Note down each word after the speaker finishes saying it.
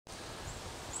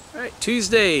Alright,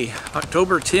 Tuesday,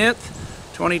 October 10th,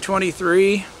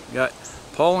 2023. We got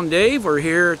Paul and Dave. We're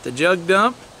here at the Jug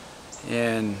Dump,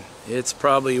 and it's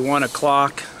probably 1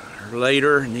 o'clock or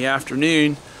later in the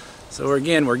afternoon. So we're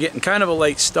getting kind of a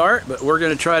late start, but we're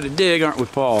going to try to dig, aren't we,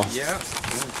 Paul? Yeah,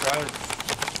 we're going to try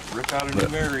to rip out a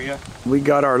new area. We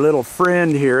got our little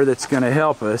friend here that's going to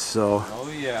help us, so. Oh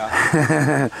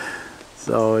yeah.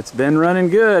 So it's been running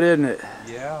good, isn't it?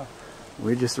 Yeah.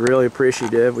 We just really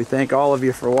appreciative. We thank all of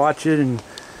you for watching, and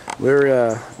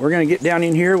we're going to get down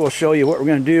in here. We'll show you what we're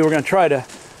going to do. We're going to try to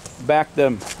back the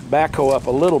backhoe up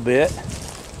a little bit.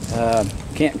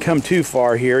 Can't come too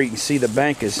far here. You can see the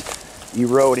bank is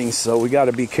eroding, so we got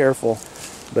to be careful.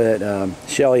 But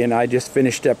Shelly and I just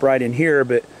finished up right in here,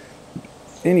 but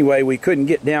anyway, we couldn't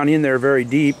get down in there very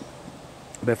deep.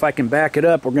 But if I can back it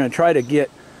up, we're going to try to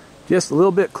get just a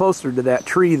little bit closer to that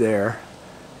tree there.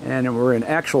 And we're in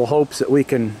actual hopes that we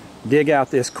can dig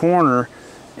out this corner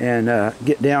and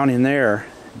get down in there,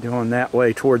 going that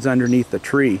way towards underneath the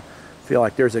tree. Feel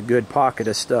like there's a good pocket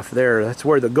of stuff there. That's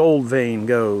where the gold vein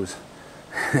goes.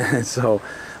 So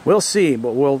we'll see,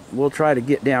 but we'll try to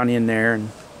get down in there,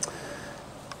 and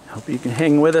hope you can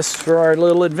hang with us for our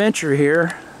little adventure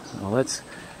here. So let's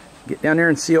get down there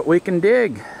and see what we can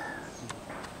dig.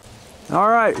 All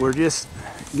right, we're just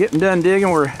getting done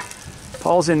digging.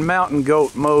 Paul's in mountain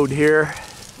goat mode here.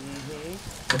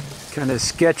 Kind of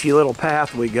sketchy little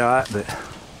path we got, but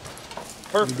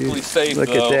perfectly safe. Look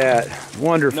at that,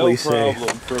 wonderfully safe. No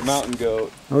problem for a mountain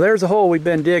goat. Well, there's a hole we've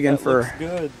been digging for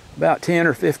good. About 10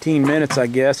 or 15 minutes, I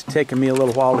guess. It's taken me a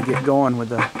little while to get going with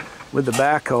the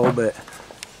backhoe, but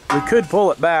we could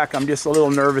pull it back. I'm just a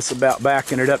little nervous about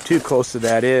backing it up too close to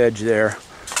that edge there,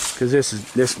 because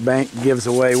this bank gives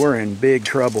away. We're in big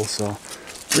trouble, so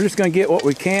we're just going to get what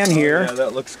we can here. Yeah,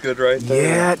 that looks good right there.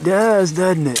 Yeah, it does,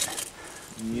 doesn't it?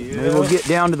 Yeah. Maybe we'll get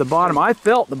down to the bottom. I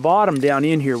felt the bottom down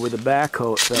in here with the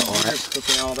backhoe. It felt all right.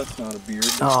 Oh, that's not a beard.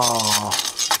 Oh,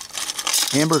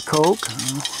 Amber Coke.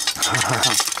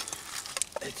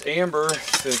 It's Amber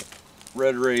to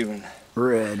Red Raven.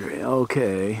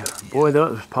 Okay. Boy,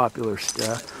 that was popular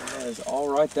stuff. That is all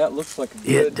right. That looks like a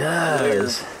good It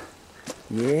does. Layer.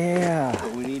 Yeah.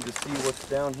 But we need to see what's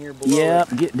down here below.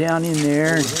 Yep, get down in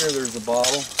there. Over here, there's a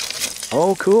bottle.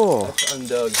 Oh, cool. That's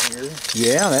undug here.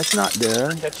 Yeah, that's not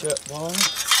dug. Ketchup bottle.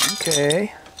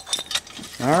 Okay.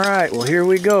 All right, well, here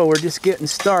we go. We're just getting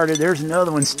started. There's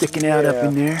another one sticking out up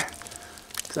in there.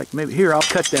 Looks like maybe here, I'll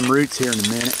cut them roots here in a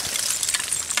minute.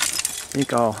 I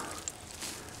think I'll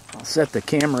set the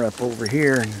camera up over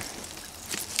here, and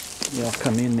y'all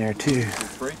come in there too.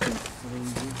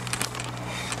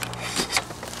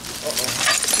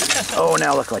 Oh,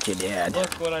 now look what you did.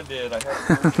 Look what I did. I had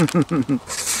to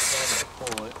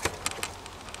pull it.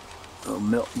 Oh,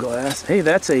 milk glass. Hey,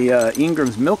 that's a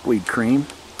Ingram's milkweed cream.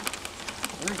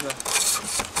 There's a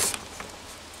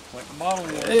Quentin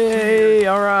Bottling Works. Hey,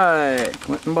 all right.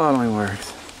 Quentin Bottling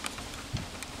Works.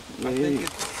 I think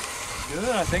it's good.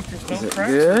 I think there's no Is it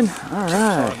cracks. good? All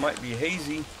right. It might be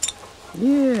hazy.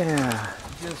 Yeah.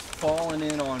 Just falling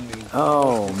in on me.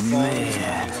 Oh,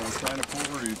 man. I'm trying to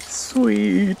pull roots.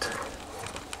 Sweet.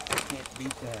 Can't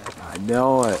beat that. I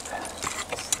know it.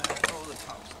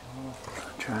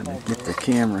 Trying to get the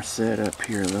camera set up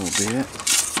here a little bit.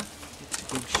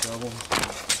 Big shovel.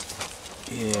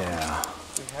 Yeah.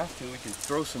 If we have to, we can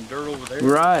throw some dirt over there.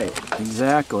 Right,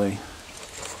 exactly.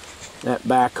 That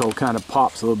backhoe kind of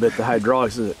pops a little bit. The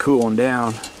hydraulics is cooling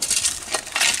down.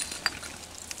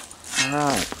 All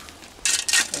right.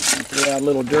 Throw out a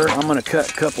little dirt. I'm going to cut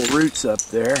a couple roots up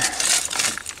there.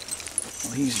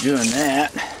 While he's doing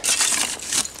that,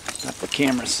 got the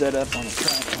camera set up on a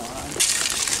tripod.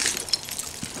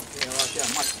 Okay, watch out.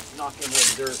 I might knock in a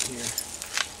little dirt here.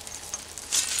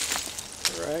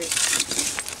 All right.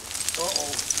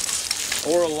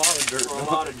 Or a lot of dirt. Or a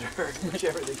lot of dirt,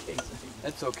 whichever the case may be.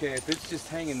 That's okay. If it's just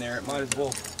hanging there, it might as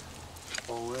well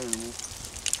fall in.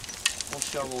 We'll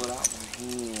shovel it out by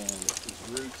hand. Get these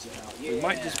roots out. Yeah. We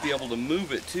might just be able to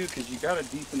move it too, because you got a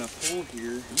deep enough hole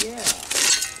here. Yeah.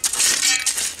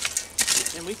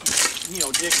 And we can,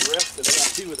 dig the rest of it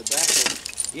out too with a backhoe.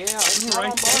 Yeah, it's not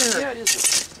right on bottom there. yet, is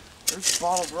it? There's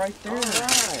bottles right there. All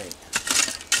right.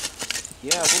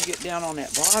 Yeah, we'll get down on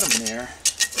that bottom there.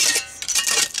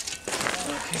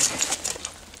 Okay.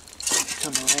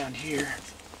 Come around here.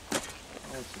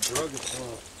 Oh, it's a drug. It's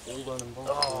old unembossed.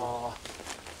 Oh,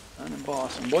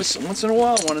 unembossed. Boy, once in a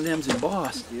while, one of them's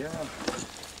embossed. Yeah.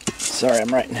 Sorry, I'm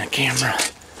right in that camera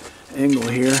angle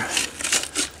here.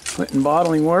 Quentin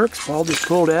Bottling Works. Paul just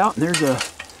pulled out, and there's a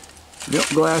milk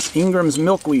glass Ingram's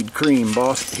milkweed cream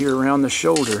embossed here around the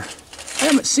shoulder.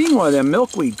 haven't seen one of them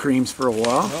milkweed creams for a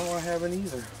while. No, I haven't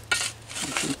either.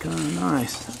 This is kind of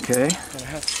nice. Okay. Gonna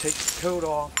have to take the coat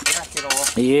off, back it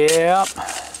off. Yep.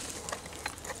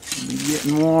 Be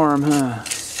getting warm, huh?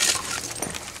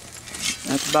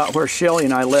 That's about where Shelly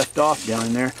and I left off down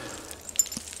in there.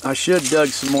 I should dug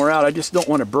some more out. I just don't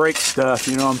want to break stuff.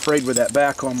 You know, I'm afraid with that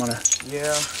backhoe I'm gonna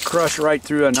crush right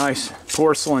through a nice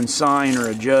porcelain sign or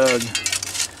a jug.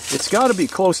 It's got to be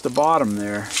close to bottom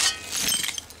there.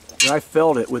 I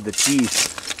felt it with the teeth.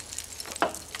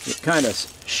 It kind of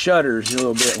shudders a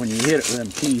little bit when you hit it with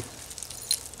them teeth.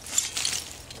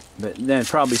 But then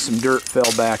probably some dirt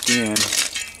fell back in.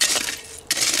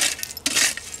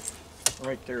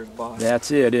 Right there at the bottom. That's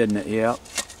it, isn't it? Yep.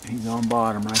 He's on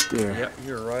bottom right there. Yep,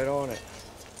 you're right on it.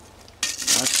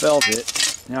 I felt it.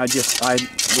 Now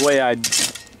the way I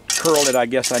curled it, I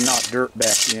guess I knocked dirt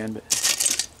back in, but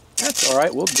that's all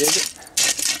right. We'll dig it.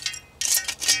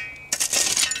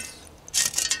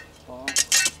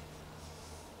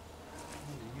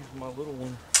 Use my little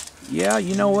one. Yeah,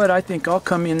 you know what? I think I'll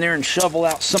come in there and shovel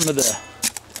out some of the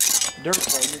dirt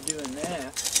while you're doing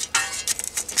that.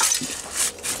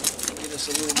 Get us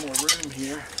a little more room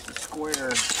here.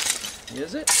 Square.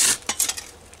 Is it?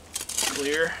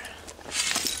 Clear.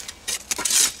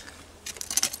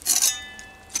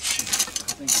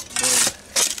 I think it's both.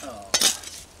 Oh,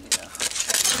 yeah.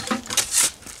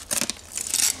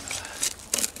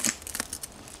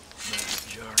 That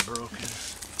jar broken.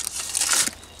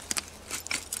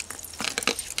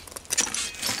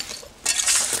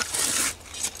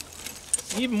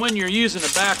 Even when you're using a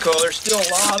backhoe, there's still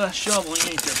a lot of shoveling,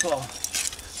 ain't there, Paul?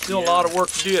 Still a lot of work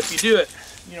to do. If you do it,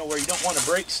 you know, where you don't want to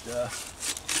break stuff,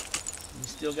 you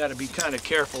still got to be kind of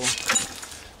careful.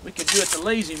 We could do it the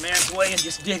lazy man's way and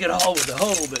just dig it all with the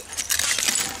hoe, but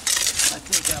I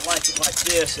think I like it like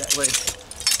this. That way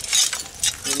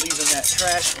we're leaving that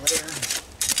trash layer.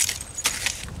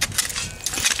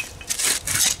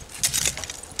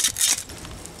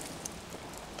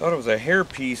 Thought it was a hair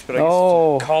piece, but I guess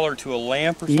it's a collar to a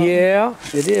lamp or something. Yeah,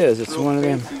 it is. It's Real one of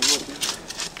them.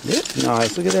 It's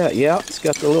nice. Look at that. Yeah, it's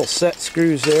got the little set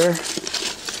screws there.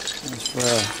 It's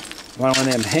for one of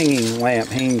them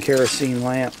hanging kerosene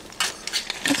lamp.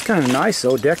 That's kind of nice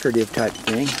though, decorative type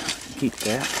thing. Keep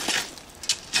that.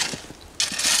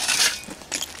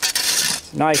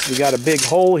 It's nice. We got a big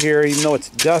hole here, even though it's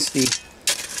dusty.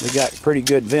 We got pretty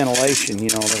good ventilation.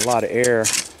 You know, there's a lot of air.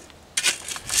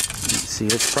 Let's see,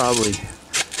 it's probably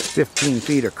 15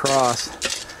 feet across.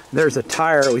 There's a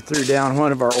tire we threw down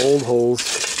one of our old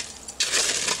holes.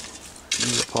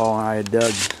 Paul and I had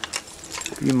dug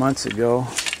a few months ago.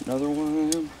 Another one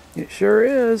of them? It sure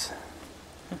is.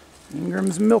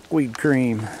 Ingram's milkweed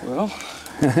cream. Well,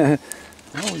 well,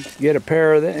 we get a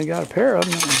pair of them. And got a pair of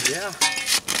them. Yeah.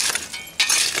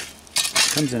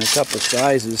 Comes in a couple of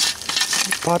sizes.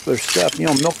 It's popular stuff. You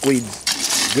know,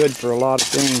 milkweed's good for a lot of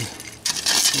things.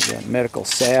 You got medical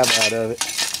salve out of it.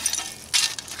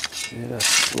 Get a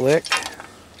slick.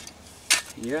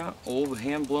 Yeah, old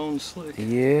hand-blown slick.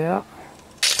 Yeah.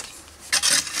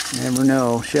 Never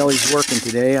know. Shelly's working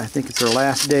today. I think it's her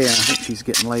last day, and I think she's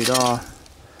getting laid off.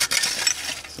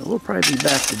 So we'll probably be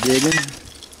back to digging.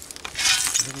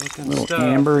 Good-looking Little stuff.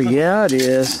 amber. Yeah, it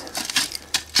is.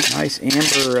 Nice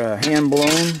amber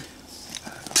hand-blown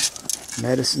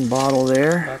medicine bottle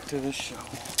there. Back to the show.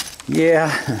 Yeah.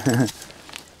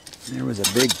 There was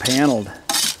a big paneled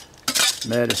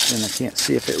medicine. I can't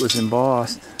see if it was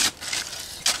embossed.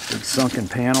 Big sunken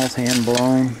panels,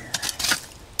 hand-blown.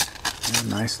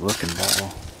 Nice looking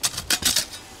bottle.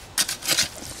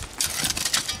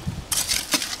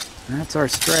 That's our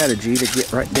strategy, to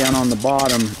get right down on the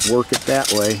bottom, work it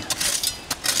that way.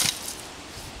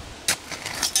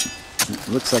 It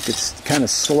looks like it's kind of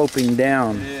sloping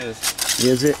down. It is.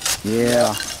 Is it?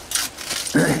 Yeah.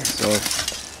 So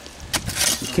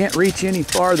you can't reach any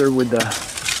farther with the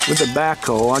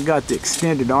backhoe. I got the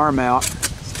extended arm out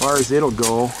as far as it'll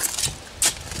go.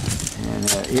 And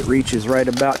it reaches right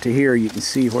about to here. You can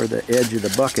see where the edge of the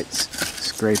bucket's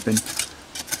scraping.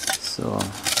 So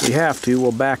if we have to,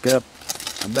 we'll back up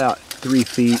about 3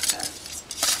 feet.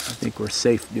 I think we're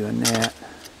safe doing that.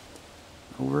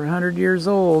 Over 100 years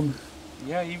old.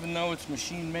 Yeah, even though it's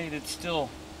machine made, it's still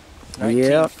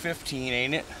Yep. 1915,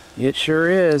 ain't it? It sure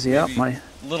is. Yep. Maybe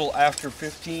a little after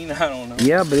 15, I don't know.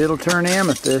 Yeah, but it'll turn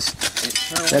amethyst. It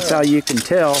sure That's will. how you can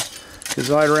tell. Because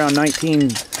right around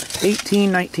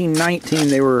 1918, 1919,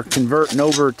 they were converting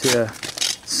over to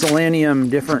selenium,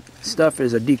 different stuff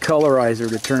as a decolorizer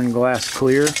to turn glass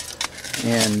clear.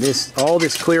 And all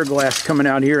this clear glass coming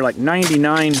out here, like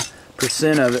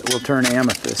 99% of it will turn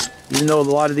amethyst. Even though a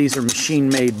lot of these are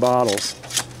machine-made bottles.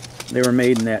 They were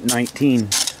made in that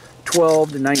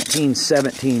 1912 to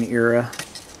 1917 era.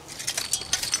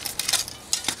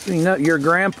 You know, your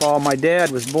grandpa, my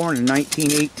dad, was born in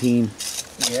 1918.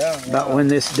 Yeah. About when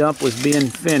this dump was being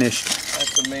finished.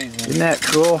 That's amazing. Isn't that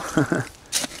cool?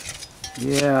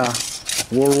 Yeah.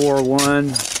 World War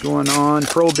I going on.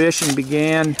 Prohibition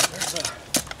began.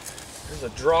 There's a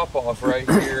drop off right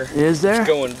here. Is there? It's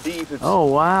going deep. Oh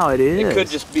wow, it is. It could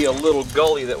just be a little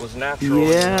gully that was natural.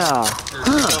 Yeah.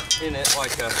 There's stuff in it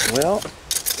like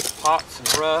pots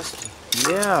and rust.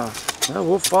 Yeah. Well,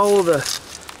 we'll follow the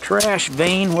trash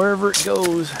vein wherever it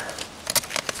goes.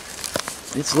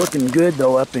 It's looking good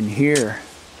though up in here.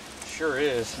 Sure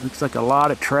is. Looks like a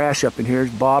lot of trash up in here.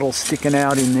 There's bottles sticking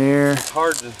out in there. It's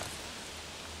hard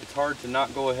to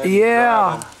not go ahead and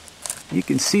yeah. grab them. You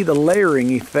can see the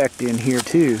layering effect in here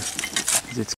too.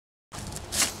 It's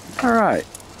all right.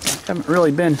 Haven't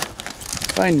really been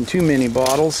finding too many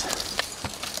bottles.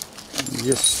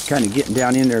 Just kind of getting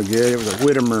down in there good. There was a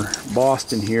Whittimer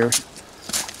Boston here.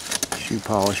 Shoe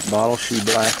polish bottle, shoe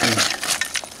blacking.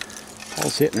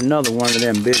 Paul's hitting another one of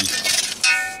them big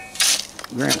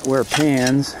graniteware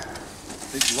pans.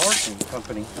 Big Larkin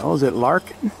company. Oh, is it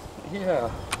Larkin? Yeah.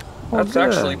 Oh, that's good.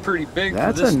 actually pretty big.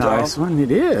 That's for this a nice dump. one.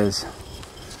 It is.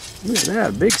 Look at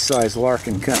that, big size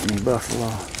Larkin Company buffalo.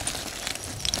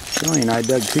 Joey and I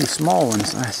dug 2 small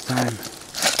ones last time.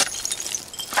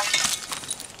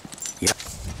 Yep.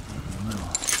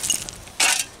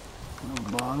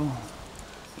 Little bottle.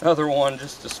 Another one,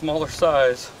 just a smaller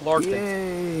size, Larkin.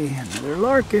 Yay, another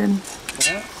Larkin.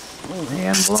 Yeah. Little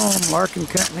hand blown Larkin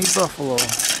Company buffalo.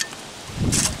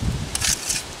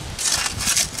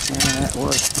 And that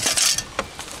was.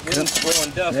 Wind's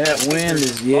blowing dust. That wind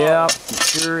is, yeah, it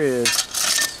sure is.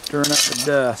 Stirring up the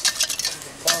dust.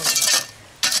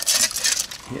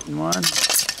 Hitting one.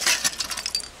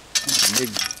 Big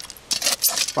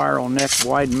spiral neck,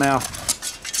 wide mouth,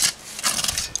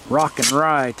 rock and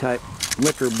rye type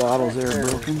liquor bottles there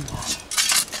broken.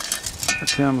 Here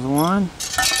comes one.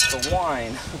 The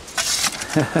wine.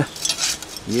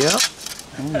 Yep.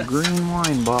 Old green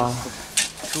wine bottle.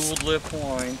 Cooled lip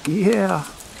wine. Yeah.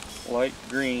 Light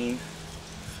green.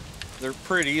 They're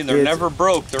pretty and they're never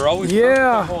broke. They're always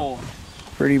yeah. perfect to hold.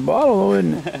 Pretty bottle though,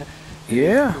 isn't it?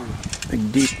 Yeah.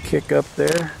 Big deep kick up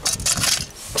there.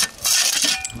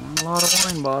 A lot of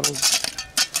wine bottles.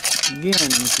 Again,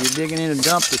 if you're digging in a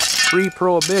dump that's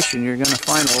pre-prohibition, you're going to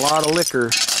find a lot of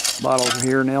liquor bottles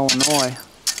here in Illinois.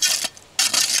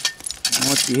 And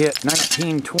once you hit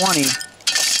 1920, you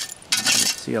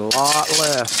see a lot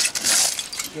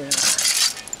less. Yeah.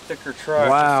 Thicker trash.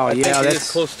 Wow, I yeah, think it that's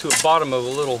is close to the bottom of a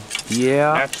little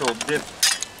natural dip.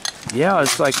 Yeah,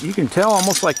 it's like you can tell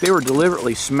almost like they were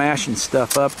deliberately smashing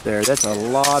stuff up there. That's a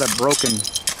lot of broken,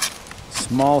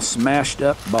 small, smashed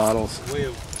up bottles. Way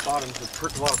of bottoms,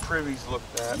 a lot of privies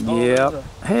looked at. Oh, yep.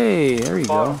 Hey, there you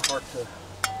go. Part to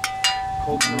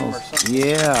cold room or something.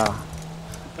 Yeah.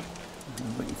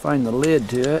 We can find the lid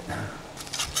to it.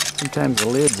 Sometimes the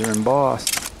lids are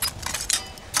embossed.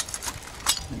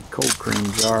 Cold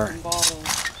cream jar.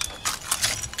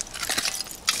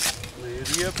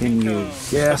 Can you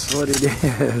guess what it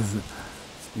is?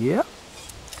 Yep.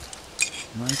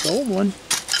 Nice old one.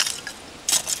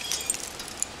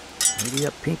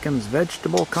 Lydia Pinkham's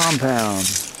Vegetable Compound.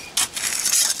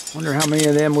 Wonder how many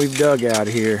of them we've dug out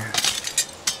here.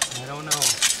 I don't know.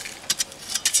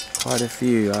 Quite a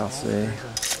few, I'll say.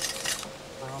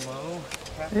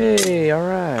 Hey, all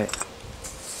right.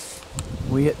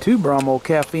 We hit 2 Bromo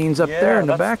caffeines up there in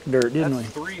the back dirt, didn't we?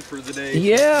 3 for the day.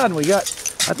 Yeah, and I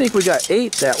think we got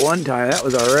 8 that one time. That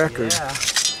was our record. Yeah.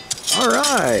 All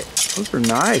right. Those are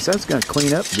nice. That's going to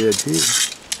clean up good, too.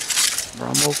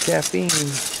 Bromo caffeine.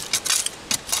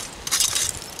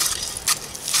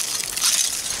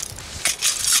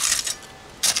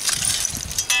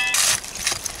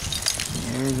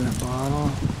 There's a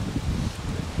bottle.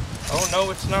 Oh,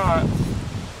 no, it's not.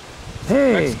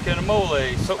 Hey. Mexican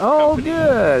mole soap Oh, company.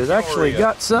 good. It's actually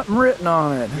got something written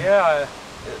on it. Yeah, it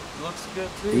looks good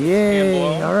too.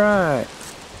 Yay. All right.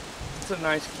 It's a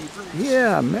nice keeper.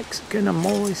 Yeah, Mexican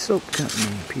Amole Soap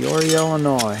Company, Peoria,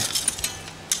 Illinois.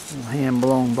 Little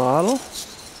hand-blown bottle.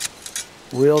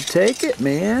 We'll take it,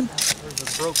 man. There's a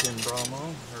broken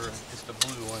Bromo, or just a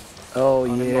blue one. Oh,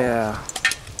 yeah.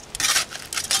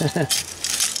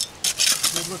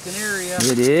 Good looking area.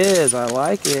 It is. I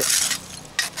like it.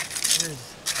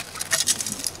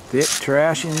 Thick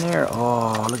trash in there.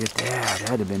 Oh, look at that.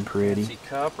 That'd have been pretty. Fancy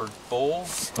cup or bowl.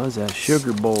 What was that? A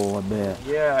sugar bowl, I bet.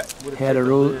 Yeah, it would have Had a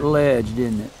ledge,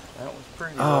 didn't it? That was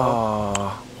pretty.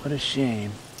 Oh, what a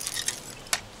shame.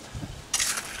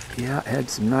 Yeah, it had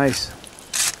some nice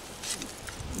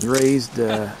raised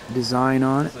design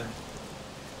on it.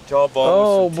 Jawbone.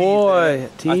 Oh with some boy,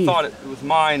 teeth. I thought it was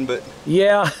mine, but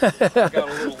yeah. I got a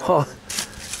little.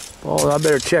 Oh, I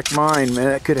better check mine, man.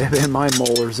 That could have been my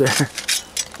molars there.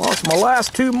 Lost my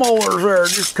last 2 molars there.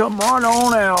 Just come right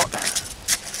on out.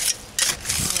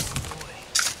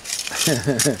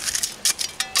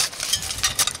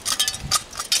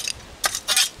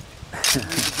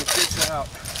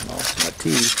 Lost my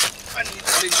teeth. I need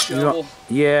a big shovel.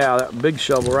 Yeah, that big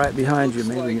shovel right behind you.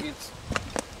 Looks Maybe. like it's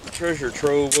a treasure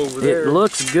trove over there. It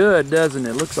looks good, doesn't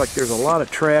it? Looks like there's a lot of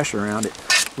trash around it.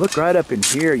 Look right up in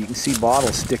here. You can see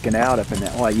bottles sticking out up in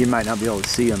that. Well, you might not be able to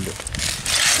see them, but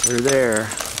they're there.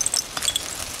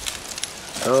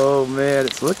 Oh man,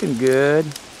 it's looking good.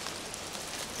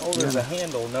 Oh, there's a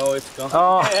handle. No, it's gone.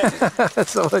 Oh,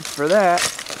 so much for that.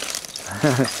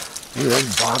 Look at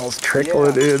those bottles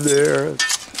trickling in there.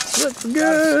 Looks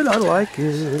good. I like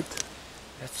it.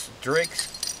 That's Drake's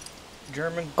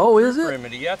German is it?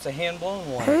 remedy. Yeah, it's a hand-blown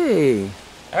one. Hey.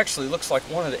 Actually, looks like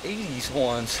one of the 80s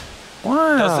ones.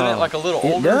 Wow. Doesn't it? Like a little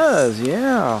older? It does,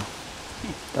 yeah.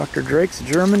 Dr. Drake's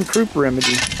German croup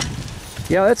remedy.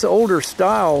 Yeah, that's older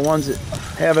style ones that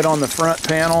have it on the front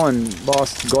panel, and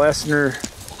Boss Glessner.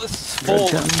 Well, this is full.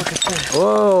 Look at this.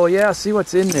 Oh, yeah, see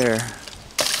what's in there.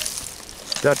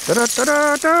 Da, da, da,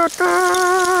 da, da, da.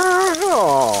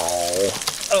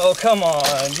 Oh, come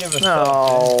on. Give us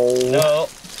something. No.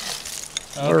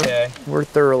 Okay. We're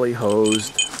thoroughly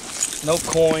hosed. No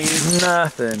coins.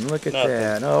 Nothing. Look at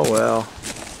that. Oh, well.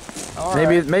 All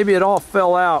Maybe it all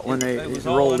fell out when it they was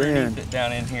rolled all in. it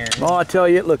down in here. Oh, I tell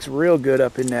you, it looks real good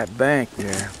up in that bank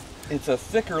there. It's a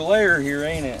thicker layer here,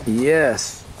 ain't it?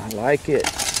 Yes, I like it.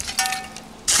 Got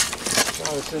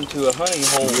us into a honey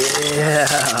hole.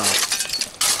 Yeah.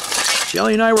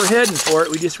 Shelly and I were heading for it.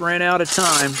 We just ran out of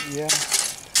time. Yeah.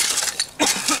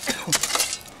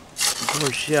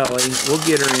 Poor Shelly. We'll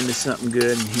get her into something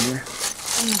good in here.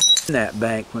 In that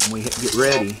bank when we get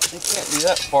ready. It can't be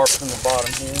that far from the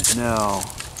bottom here. No.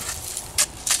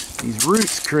 These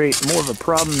roots create more of a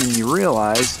problem than you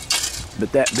realize,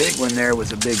 but that big one there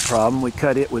was a big problem. We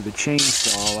cut it with a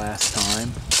chainsaw last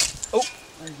time. Oh,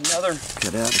 there's another.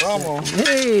 Cut out. Almost.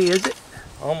 Hey, is it?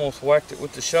 Almost whacked it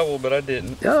with the shovel, but I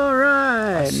didn't. All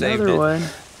right, another one.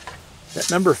 Is that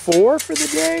number 4 for the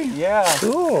day? Yeah.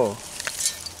 Cool.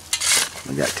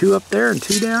 We got 2 up there and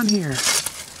 2 down here.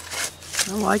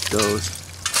 I like those.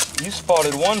 You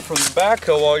spotted one from the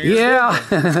backhoe while you're Yeah.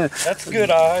 That's good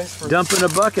eyes. For dumping a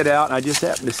bucket out, and I just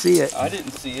happened to see it. I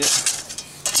didn't see it.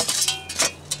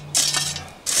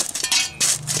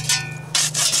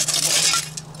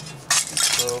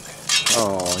 Broke.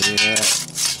 Oh, yeah.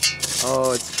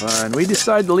 Oh, it's fun. We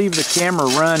decided to leave the camera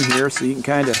run here so you can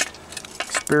kind of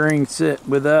experience it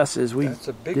with us as we That's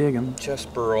a big dig them.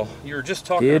 chest burl. You were just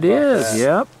talking about It is, that.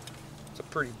 yep. It's a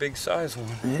pretty big size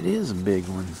one. It is a big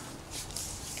one.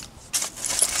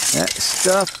 That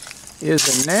stuff is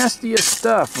the nastiest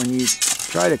stuff. When you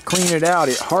try to clean it out,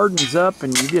 it hardens up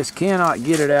and you just cannot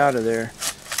get it out of there.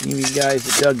 Any of you guys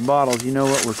that dug bottles, you know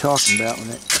what we're talking about with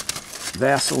it.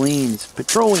 Vaseline, it's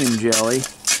petroleum jelly,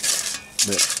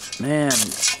 but man,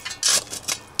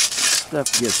 stuff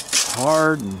gets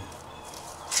hard. And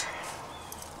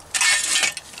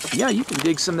yeah, you can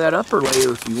dig some of that upper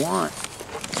layer if you want.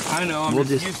 I know, I'm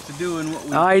just used to doing what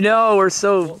we I know, we're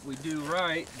so... what we do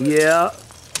right. Yeah,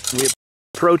 we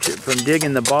approach it from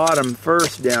digging the bottom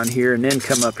first down here and then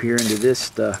come up here into this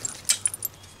stuff.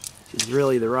 Which is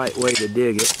really the right way to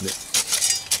dig it, but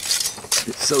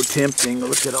it's so tempting.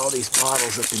 Look at all these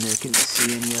bottles up in there. Can you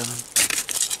see any of them?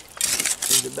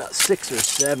 There's about 6 or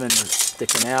 7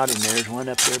 sticking out, and there's one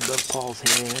up there above Paul's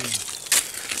head.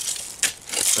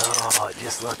 Oh, it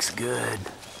just looks good.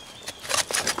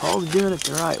 Paul's doing it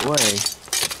the right way.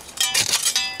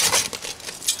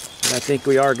 But I think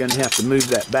we are going to have to move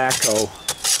that backhoe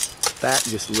back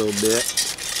just a little bit.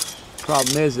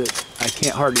 Problem is that I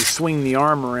can't hardly swing the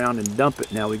arm around and dump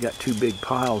it now. We got 2 big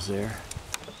piles there.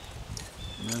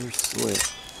 Another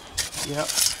slit. Yep.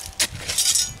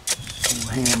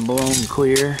 Hand blown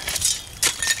clear.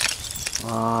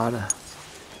 Lot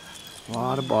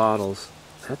of bottles.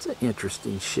 That's an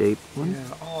interesting shape one.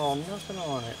 Yeah. Oh, nothing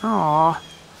on it. Aw.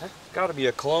 That's got to be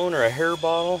a clone or a hair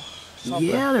bottle. Something.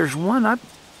 Yeah, there's one. I've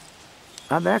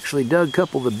actually dug a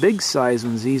couple of the big size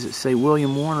ones, these that say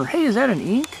William Warner. Hey, is that an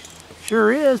ink?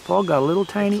 Sure is. Paul got a little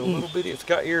tiny ink. A little bitty. It's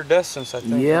got iridescence, I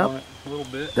think. Yep. On it. A little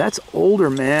bit. That's older,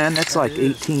 man. That's like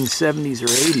 1870s or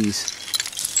 80s.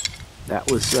 That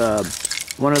was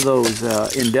one of those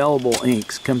indelible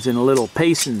inks. Comes in a little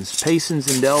Payson's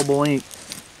indelible ink.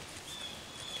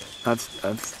 I've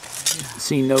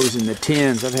seen those in the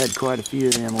tins. I've had quite a few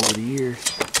of them over the years.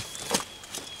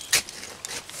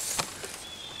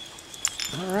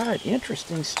 right,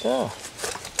 interesting stuff.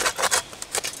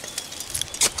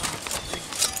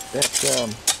 That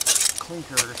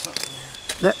Clinker or something.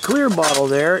 that clear bottle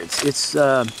there, it's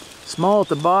small at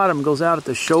the bottom, goes out at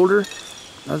the shoulder.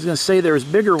 I was going to say there's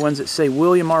bigger ones that say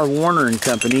William R. Warner and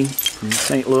Company from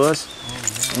St. Louis,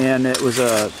 and it was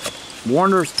a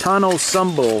Warner's Tano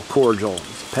Sumbo cordial.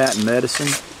 It's patent medicine.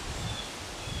 Is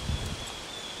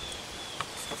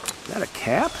that a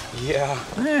cap? Yeah.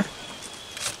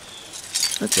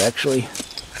 That's actually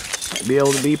might be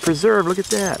able to be preserved. Look at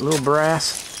that little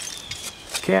brass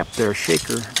cap there,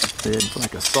 shaker. It's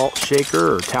like a salt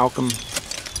shaker or talcum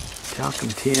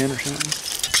tin or something.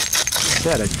 Is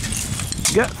that a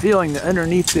gut feeling that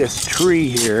underneath this tree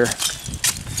here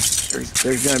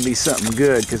there's going to be something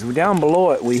good, because down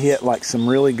below it we hit like some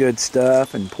really good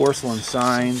stuff and porcelain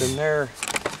signs. And there,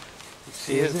 you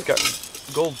see it's got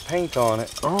gold paint on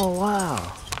it. Oh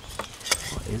wow,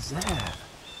 what is that?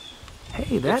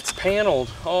 Hey, that's it's paneled.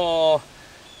 Oh,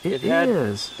 it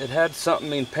is. It had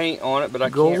something in paint on it, but I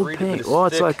gold can't read paint. it. But it's Well,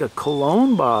 thick. it's like a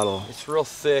cologne bottle. It's real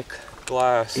thick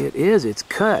glass. It is. It's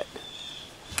cut.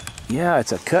 Yeah,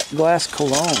 it's a cut glass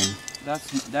cologne.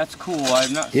 That's cool.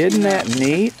 I've not seen Isn't that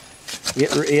neat?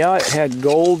 Yeah, it had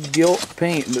gold gilt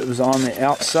paint, but it was on the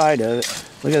outside of it.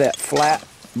 Look at that flat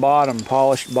bottom,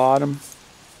 polished bottom.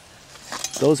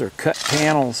 Those are cut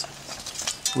panels.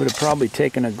 Would have probably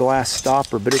taken a glass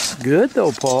stopper, but it's good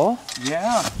though, Paul.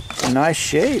 Yeah. It's a nice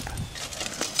shape.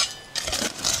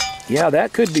 Yeah,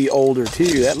 that could be older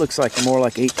too. That looks like more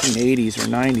like 1880s or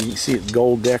 90s. You can see it's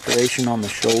gold decoration on the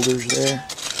shoulders there.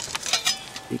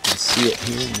 You can see it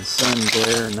here in the sun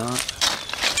glare or not.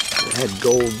 It had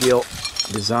gold gilt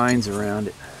designs around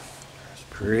it.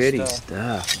 Pretty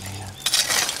stuff, man.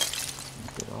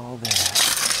 Look at all that.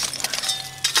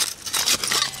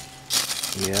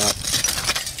 Yeah.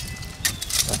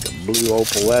 Like a blue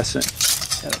opalescent.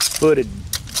 And a footed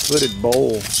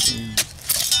bowl.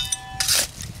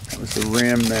 That was the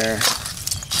rim there.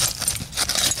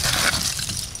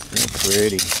 Real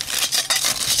pretty.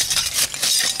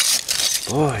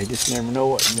 Boy, you just never know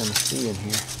what you're going to see in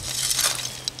here.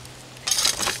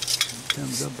 Here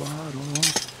comes a bottle.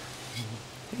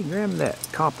 Hey, grab that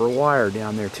copper wire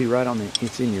down there too, right on the,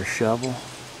 it's in your shovel.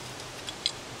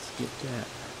 Let's get that.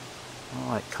 I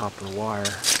like copper wire.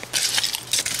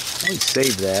 Always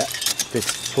save that. If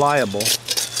it's pliable,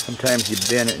 sometimes you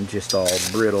bend it and just all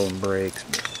brittle and breaks.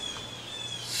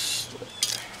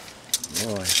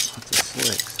 Boy, lots of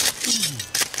slicks.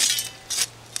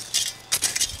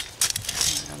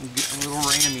 I'm getting a little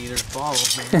rammy. There's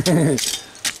bottles here.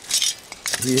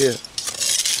 Yeah.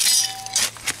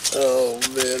 Oh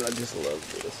man, I just love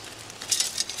this.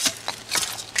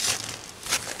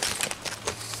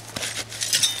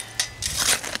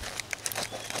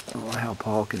 I don't know how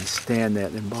Paul can stand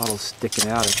that. Them bottles sticking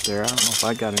out up there. I don't know if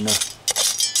I got enough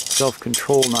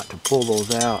self-control not to pull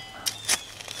those out.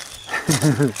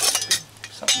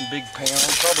 Something big panel,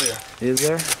 probably a Is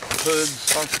there? hood,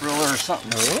 sarsaparilla or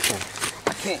something. Oh,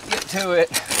 I can't get to it.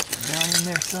 down in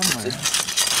there somewhere.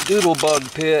 Doodle bug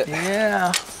pit.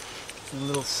 Yeah. A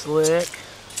little slick.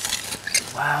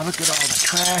 Wow, look at all the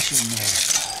trash in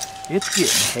there. It's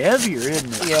getting heavier,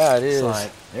 isn't it? Yeah, it is. It's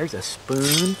like, there's a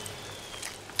spoon.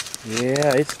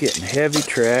 Yeah, it's getting heavy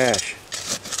trash.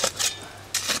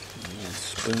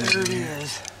 Spoon There it here.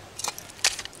 is.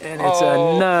 And it's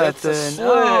Oh, a that's a nothing. slick.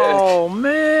 Oh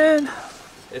man.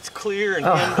 It's clear and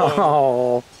hand-blown.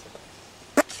 Oh.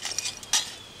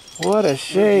 What a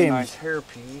shame. Nice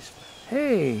hairpiece.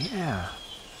 Hey, yeah.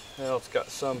 Well, it's got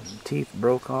some. Teeth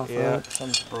broke off Yeah, of it.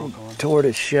 some's broke on.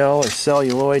 Tortoise shell or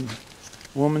celluloid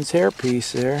woman's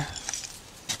hairpiece there.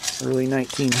 Early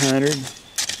 1900.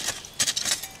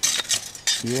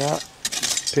 Yeah.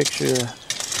 Picture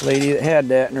a lady that had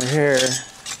that in her hair.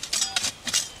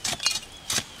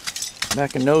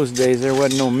 Back in those days, there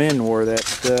wasn't no men who wore that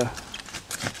stuff.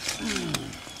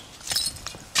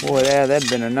 Boy, that'd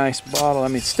been a nice bottle. I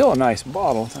mean, it's still a nice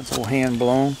bottle. That's all hand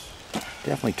blown.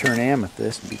 Definitely turn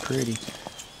amethyst and be pretty.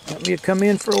 Want me to come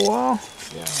in for a while?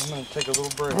 Yeah, I'm gonna take a little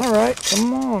break. All right,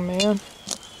 come on, man.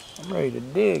 I'm ready to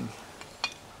dig.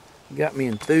 You got me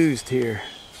enthused here.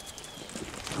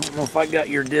 I don't know if I got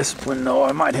your discipline though.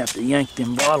 I might have to yank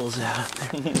them bottles out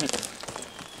there.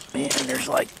 Man, there's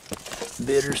like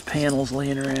bitters panels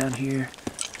laying around here.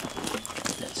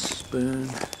 That spoon.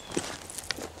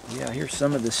 Yeah, here's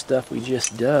some of the stuff we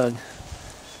just dug.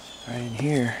 Right in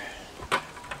here.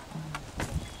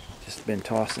 Just been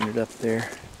tossing it up there.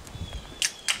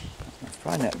 Let's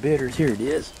find that bitters. Here it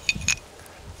is.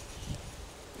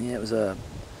 Yeah, it was a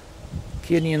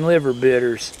kidney and liver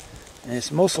bitters. And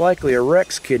it's most likely a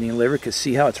Rex kidney liver, because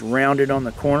see how it's rounded on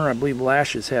the corner? I believe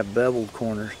lashes have beveled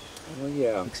corners. Oh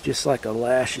yeah. It's just like a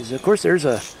lashes. Of course, there's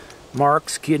a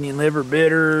Mark's kidney liver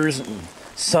bitters and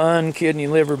Sun kidney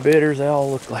liver bitters. They all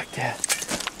look like that.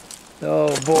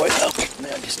 Oh boy, oh,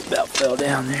 man, I just about fell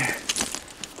down there.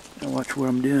 Now watch what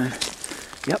I'm doing.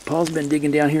 Yep, Paul's been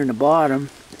digging down here in the bottom.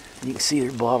 And you can see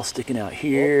there's bottles sticking out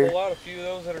here. Pull out a few of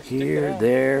those that are sticking here, out.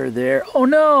 there. Oh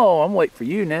no, I'm waiting for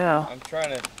you now. I'm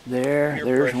trying to.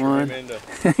 There's one. Into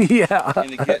yeah.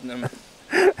 getting them.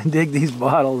 Dig these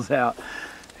bottles out.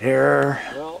 There.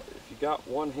 Well, if you got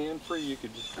one hand free, you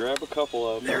could just grab a couple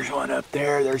of them. There's one up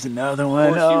there. There's another one.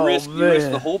 Of course, you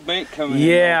risk the whole bank coming in.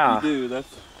 Yeah. If you do,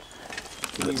 that's.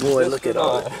 But boy, look at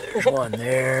all. There's one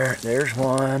there. There's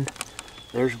one.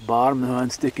 There's bottom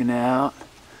one sticking out.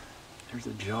 There's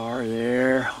a jar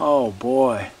there. Oh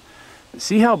boy.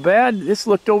 See how bad this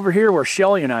looked over here where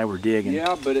Shelly and I were digging.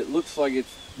 Yeah, but it looks like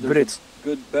there's a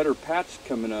good, better patch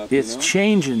coming up. It's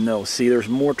changing though. See, there's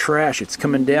more trash. It's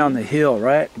coming down the hill,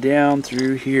 right down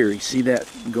through here. You see that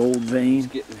gold vein?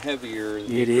 It's getting heavier.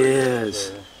 It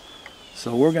is.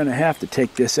 So we're going to have to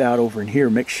take this out over in here,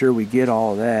 make sure we get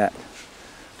all of that.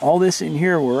 All this in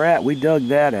here we're at, we dug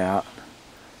that out.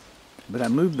 But I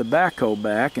moved the backhoe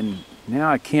back, and now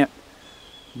I can't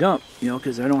dump,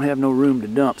 because I don't have no room to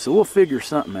dump. So we'll figure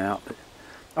something out. But,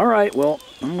 all right, well,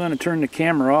 I'm going to turn the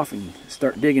camera off and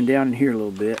start digging down in here a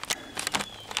little bit.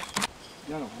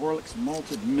 Got a Horlicks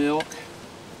malted milk.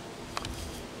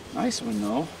 Nice one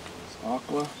though. It's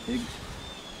aqua, big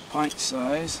pint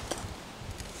size.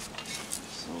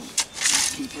 So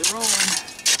keep it rolling.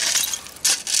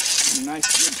 And a nice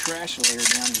good trash layer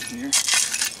down in here.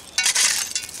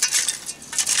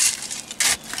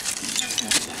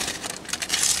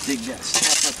 Dig that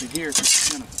stuff up in here because it's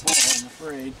going to fall, I'm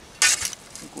afraid. I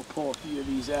think we'll pull a few of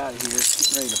these out of here. It's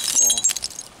getting ready to fall.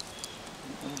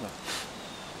 There's an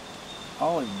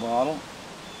olive bottle.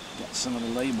 Got some of the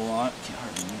label on it. Can't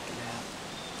hardly make it out.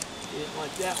 Didn't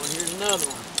like that one. Here's another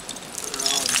one. Another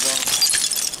olive bottle.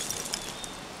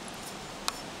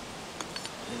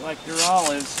 They like their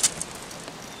olives.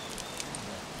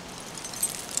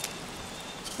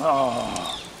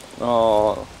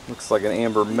 Oh, looks like an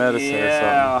amber medicine or something.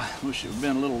 Yeah, wish it would have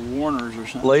been little Warners or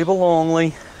something. Label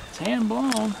only. It's hand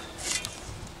blown.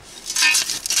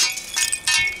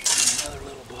 Another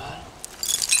little bottle.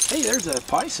 Hey, there's a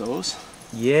Pisos.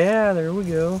 Yeah, there we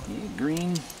go. Yeah,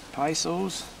 green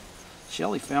Pisos.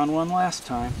 Shelly found one last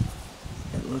time.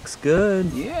 It looks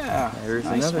good. Yeah. There's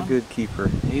nice another one. good keeper.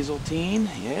 Hazeltine,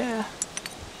 yeah.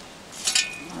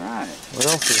 All right. What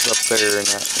else is up there in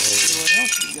that? What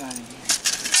else we got in here?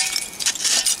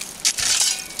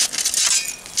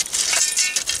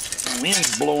 The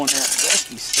wind's blowing that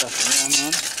dusty stuff around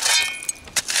on it.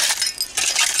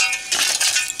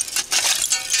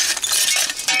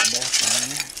 Back on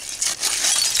there.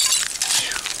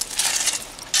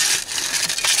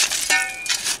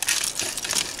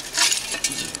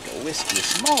 These are like a whiskey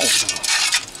small though.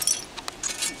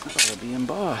 That ought to be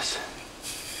embossed.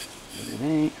 But it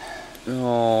ain't.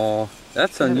 Oh,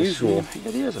 that's unusual.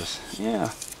 It is,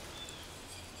 yeah.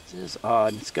 It is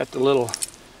odd. It's got the little,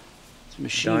 it's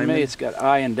machine Diamond. made. It's got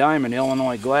I and Diamond,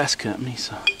 Illinois Glass Company,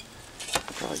 so it'll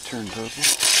probably turn purple.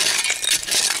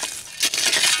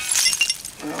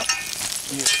 Well,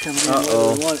 it's coming in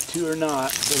whether we want it to or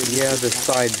not. So Yeah, the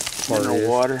side part mineral is.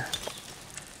 water.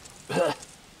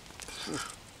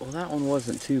 Well, that one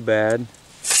wasn't too bad.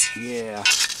 Yeah.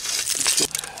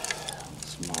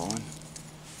 Small one.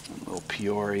 A little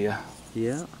Peoria.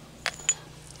 Yeah.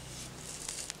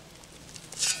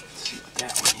 Let's see what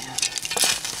that one is.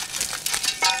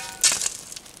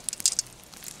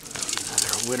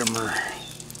 Another Whittemer.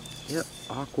 Yep,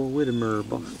 Aqua Whittemer,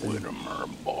 Boston. Whittemer,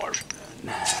 Boston.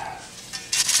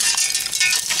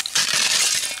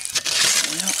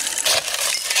 Well,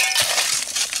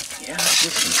 yeah, it's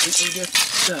just completely different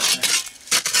stuff.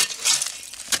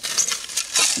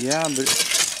 Yeah, but it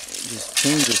just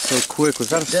changes so quick. Was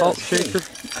that a salt shaker?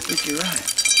 I think you're right.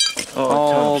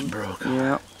 Oh, the top's broke.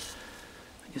 Yeah.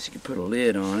 I guess you could put a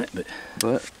lid on it,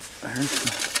 but There's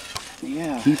some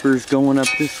yeah. keepers going up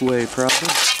this way, probably.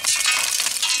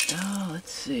 Oh,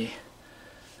 let's see.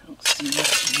 I don't see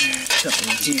much in here. A couple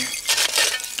in here.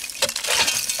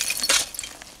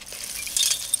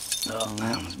 Oh,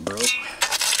 that one's broke.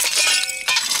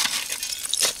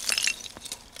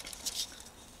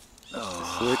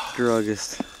 Oh, Slick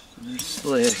druggist. they're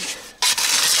slick.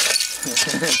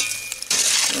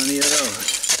 Plenty of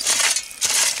those.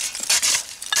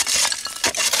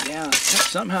 Yeah,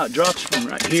 somehow it drops from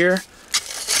right here.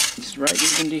 It's right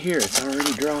even to here. It's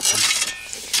already dropping.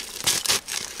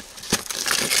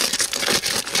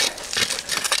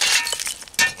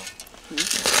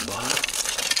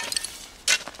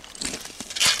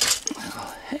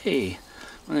 Hey,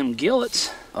 one of them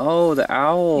Gillett's. Oh, the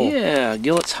owl. Yeah,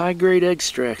 Gillett's high-grade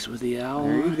extracts with the owl.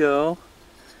 There you go.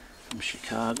 From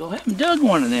Chicago. I haven't dug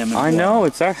one of them in a I while. know,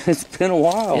 it's been a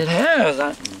while. It has.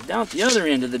 Down at the other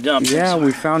end of the dump. Yeah,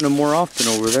 we found them more often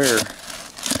over there.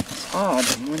 It's odd.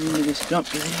 One end of this dump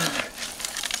to the other.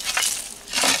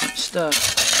 Different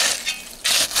stuff.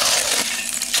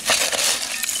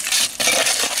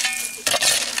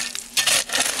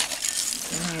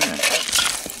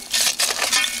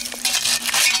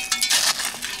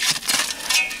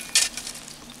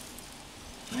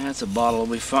 That's a bottle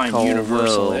we find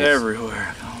universal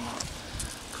everywhere.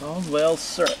 Caldwell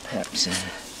syrup Pepsi.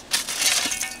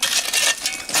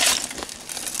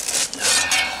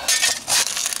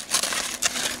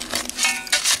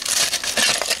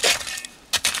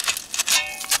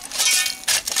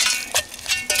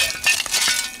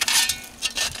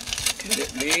 Could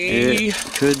it be? It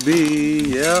could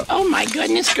be, yep. Oh my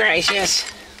goodness gracious.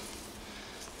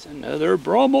 It's another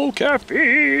Bromo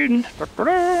caffeine.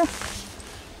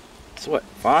 It's what,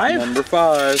 5? Number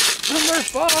 5. Number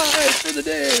 5 for the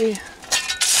day.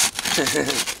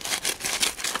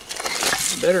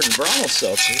 Better than Bromo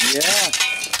seltzer. Yeah.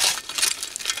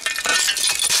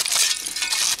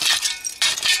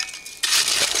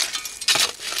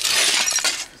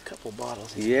 A couple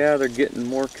bottles. Yeah, they're getting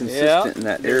more consistent in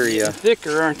that area. They're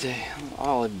thicker, aren't they?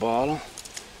 Olive bottle.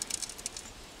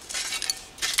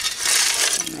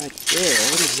 Right there.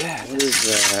 What is that? What is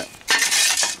that?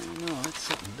 I don't know. That's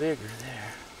something bigger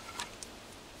there.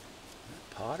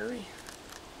 Pottery?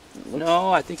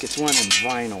 No, I think it's one in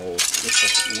vinyl.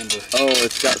 Oh,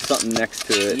 it's got something next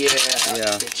to it. Yeah.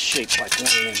 It's shaped like one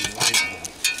of them vinyl.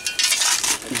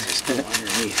 Let's just go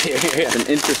underneath here. It's an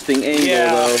interesting angle,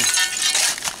 though.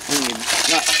 When you're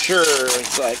not sure,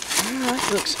 it's like, oh,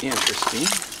 that looks interesting.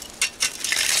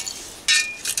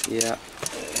 Yeah.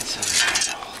 It's a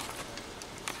vinyl.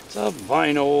 It's a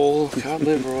vinyl. Cod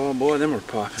liver oil. Boy, them are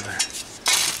popular.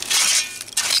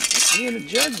 We haven't had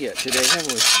a jug yet today, have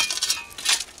we?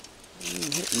 We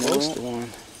haven't hit most of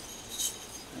one.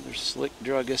 Another Slick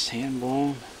Druggist hand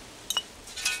blown.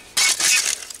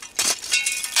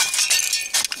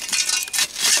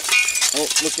 Oh,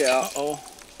 look out. Uh-oh.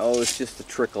 Oh, it's just a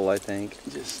trickle, I think.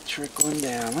 Just trickling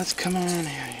down. Let's come on out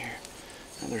here.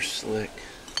 Another Slick.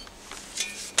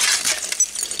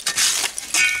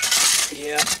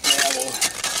 Yeah, well,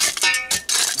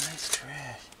 nice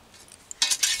trash.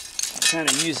 I kind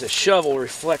of use a shovel to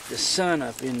reflect the sun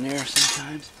up in there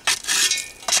sometimes.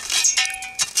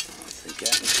 I think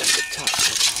I can cut the top.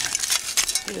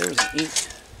 Hey, there's an ink.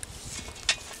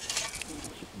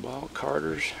 Ball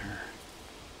Carter's or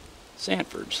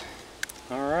Sanford's.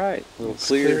 All right, a little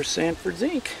Clear Sanford's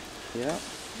ink. Yeah.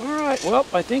 All right, well,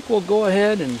 I think we'll go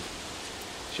ahead and,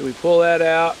 should we pull that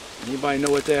out? Anybody know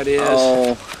what that is?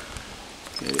 Oh,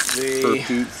 Could it for be?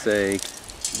 Pete's sake.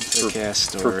 It's a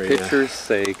cast For story. picture's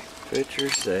sake.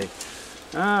 Picture's sake.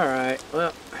 All right,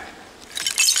 well,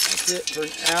 that's it for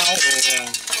now.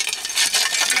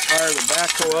 We'll fire the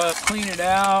backhoe up, clean it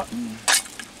out,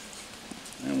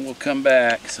 and we'll come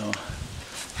back. So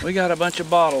we got a bunch of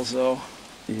bottles though.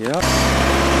 Yep.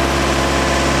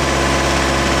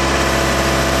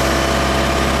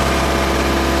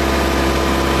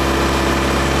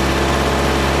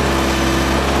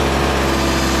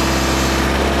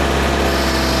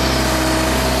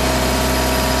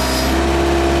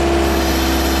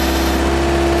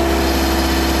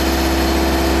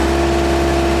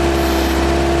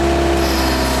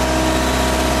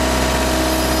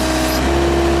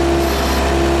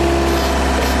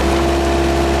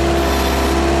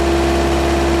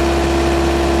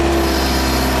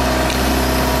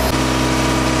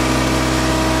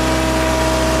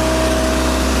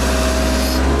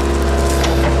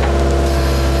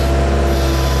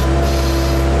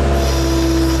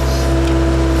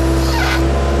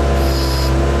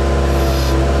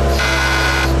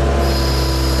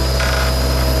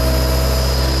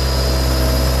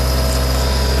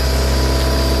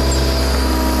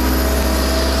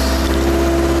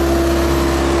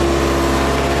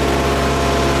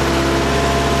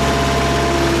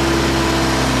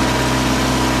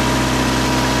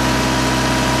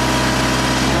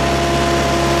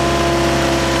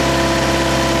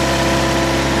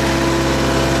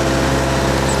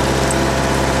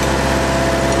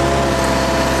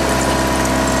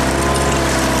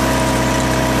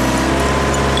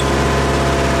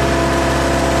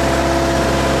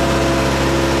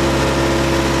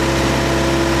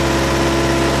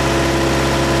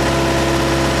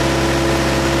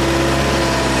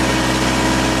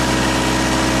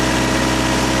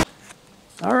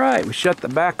 We shut the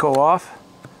backhoe off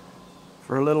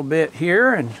for a little bit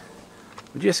here, and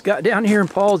we just got down here, and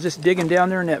Paul's just digging down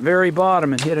there in that very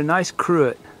bottom and hit a nice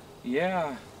cruet.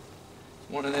 Yeah,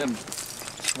 one of them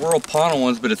swirl pond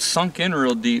ones, but it's sunk in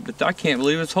real deep. But I can't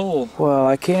believe it's whole. Well,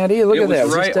 I can't either. Look at that. It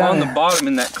was right on the bottom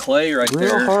in that clay right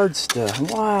there. Real hard stuff.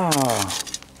 Wow.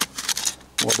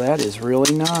 Well, that is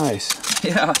really nice.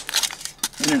 Yeah,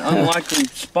 in an unlikely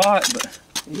spot, but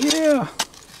yeah.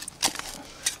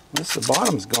 Unless the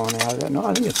bottom's gone out of that. No,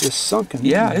 I think it's just sunken.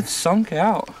 Yeah, it's sunk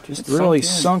out. Just really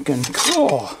sunken.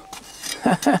 Cool.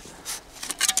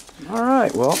 All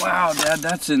right, well. Wow, Dad,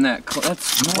 that's in that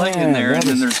that's clay in there, and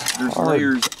then there's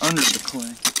layers under the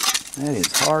clay. That is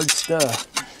hard stuff.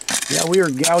 Yeah, we were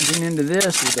gouging into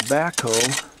this with a backhoe.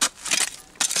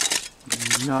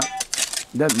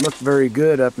 Doesn't look very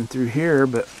good up and through here,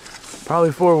 but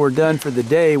probably before we're done for the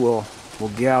day, we'll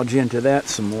gouge into that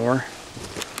some more.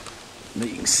 But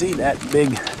you can see that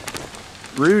big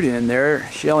root in there.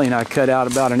 Shelly and I cut out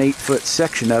about an 8-foot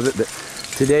section of it, but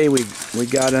today we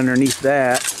got underneath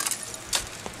that,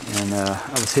 and I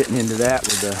was hitting into that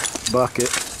with the bucket.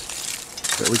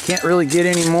 But we can't really get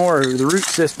any more of the root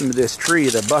system of this tree.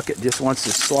 The bucket just wants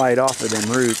to slide off of them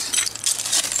roots.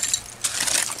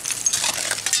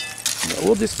 But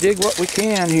we'll just dig what we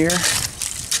can here.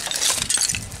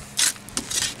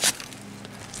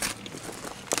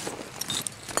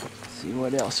 See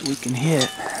what else we can hit.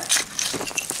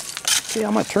 Okay,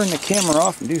 I'm going to turn the camera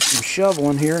off and do some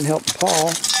shoveling here and help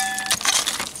Paul.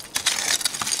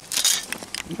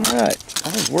 Alright,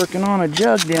 I was working on a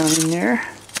jug down in there.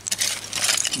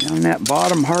 Down in that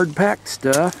bottom hard-packed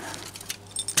stuff.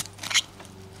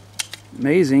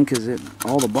 Amazing, because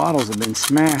all the bottles have been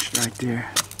smashed right there.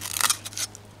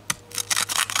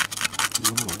 A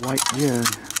little white jug.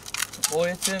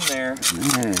 Boy, it's in there.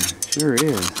 Man, sure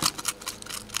is.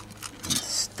 It's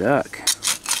stuck.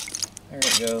 There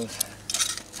it goes.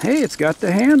 Hey, it's got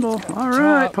the handle. All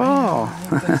right, Paul.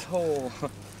 This hole.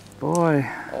 Boy.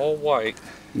 All white.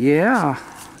 Yeah,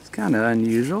 it's kind of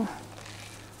unusual.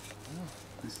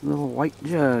 This little white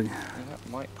jug. That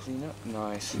might clean up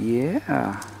nice. Yeah,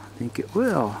 I think it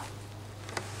will.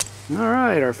 All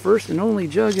right, our first and only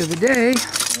jug of the day.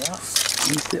 Yeah. At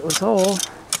least it was whole.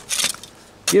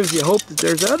 Gives you hope that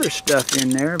there's other stuff in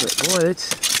there, but boy, it's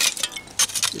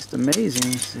just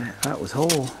amazing that was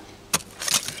whole.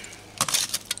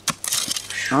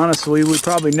 Honestly, we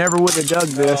probably never would have dug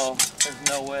this. No, there's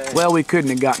no way. Well, we couldn't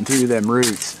have gotten through them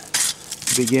roots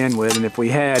to begin with, and if we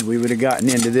had, we would have gotten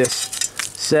into this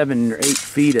 7 or 8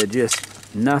 feet of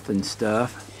just nothing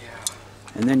stuff.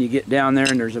 Yeah. And then you get down there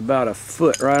and there's about a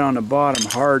foot right on the bottom,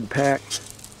 hard packed,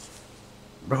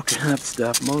 broken up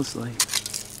stuff mostly.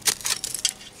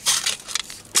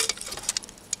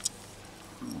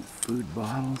 Food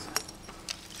bottles.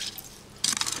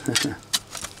 Looks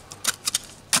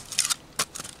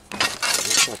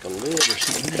like a lid or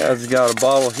something. Dad's got a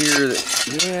bottle here that,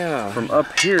 yeah, from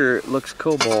up here it looks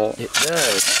cobalt. It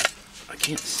does. I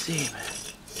can't see, man.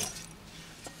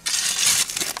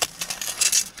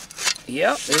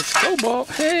 Yep, it's cobalt.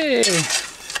 Hey!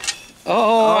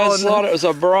 Oh, I thought it was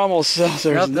a Brommel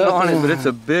seltzer. Nothing on it, but it's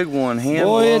a big one. Hand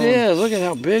Boy, blown. it is. Look at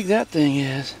how big that thing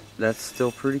is. That's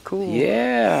still pretty cool.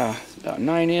 Yeah, about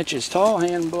 9 inches tall,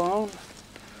 hand blown.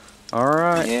 All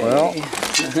right. Yay. Well,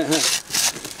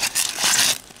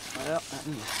 that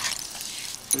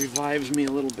revives me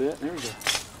a little bit. There's a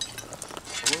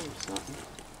something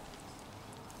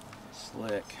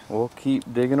slick. we'll keep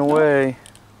digging away.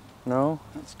 No?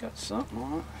 That's got something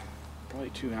on it. Probably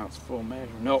 2 ounce full measure.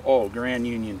 No, oh, Grand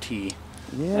Union tea.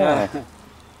 Yeah.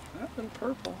 Nothing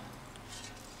purple.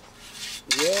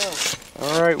 Yeah.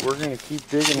 All right, we're gonna keep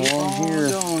digging along here.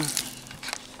 Going.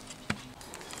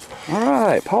 All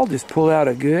right, Paul just pulled out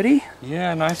a goodie.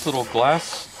 Yeah, nice little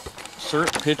glass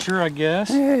syrup pitcher, I guess.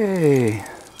 Hey.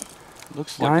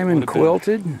 Looks like diamond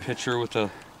quilted. Pitcher with a.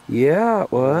 Yeah,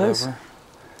 it was. Whatever.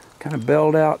 Kind of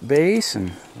belled out base,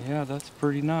 and yeah, that's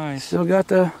pretty nice. Still got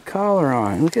the collar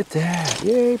on. Look at that.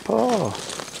 Yay, Paul.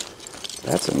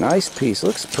 That's a nice piece.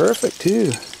 Looks perfect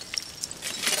too.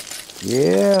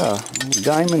 Yeah,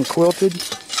 diamond quilted.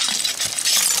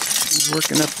 He's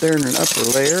working up there in an upper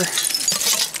layer.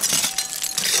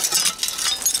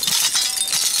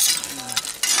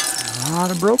 A lot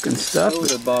of broken stuff.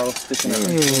 Soda bottle sticking out.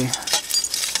 Hey.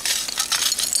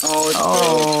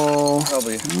 Oh, it's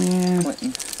probably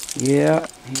Clinton. Yeah,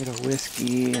 hit a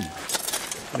whiskey, and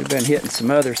we've been hitting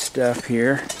some other stuff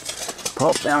here.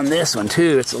 Paul found this one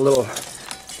too. It's a little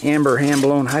amber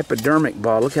hand-blown hypodermic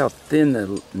bottle. Look how thin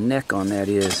the neck on that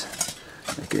is.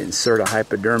 I could insert a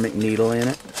hypodermic needle in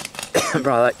it.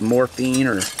 Probably like morphine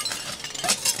or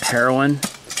heroin.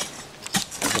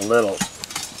 There's a little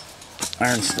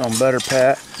ironstone butter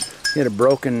pat. Hit a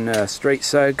broken straight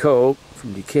side Coke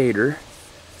from Decatur,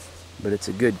 but it's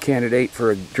a good candidate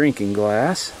for a drinking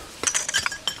glass.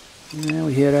 And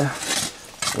we hit a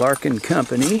Larkin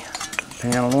Company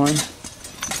panel one,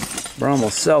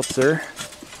 Brummel Seltzer,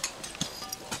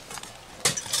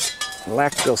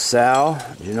 Lactosal,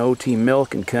 Genote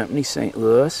Milk and Company, St.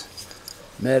 Louis.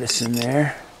 Medicine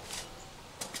there.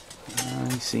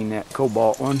 You've seen that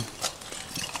Cobalt one.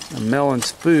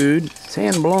 Melon's Food. It's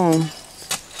hand blown.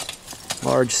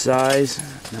 Large size.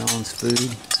 Melon's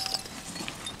Food.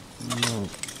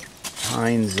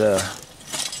 Heinz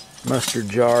mustard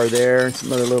jar there. And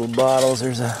some other little bottles.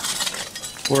 There's a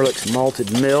Horlicks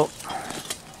malted milk.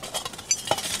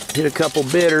 Hit a couple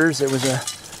bitters. There was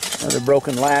another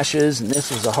Broken Lashes, and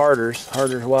this was a Harder's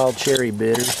Wild Cherry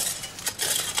bitters.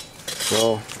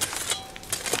 So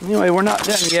anyway, we're not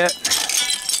done yet.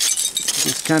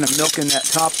 Just kind of milking that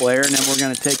top layer, and then we're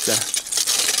going to take the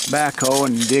backhoe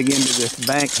and dig into this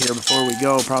bank here before we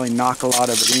go. Probably knock a lot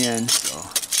of it in. So.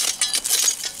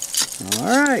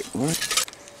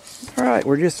 All right,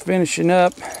 we're just finishing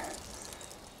up.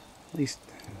 At least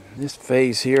this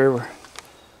phase here. We're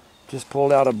just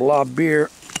pulled out a blob beer.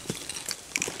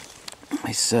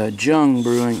 It's Jung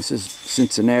Brewing. This is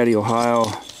Cincinnati, Ohio.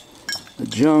 The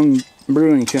Jung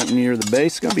Brewing Company near the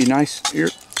base. It's gonna be nice,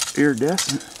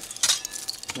 iridescent.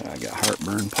 I got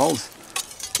heartburn. Paul's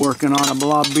working on a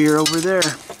blob beer over there.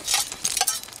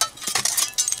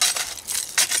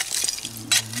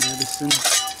 Medicine.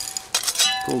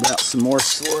 Pulled out some more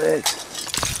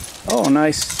slits. Oh,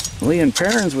 nice Lee and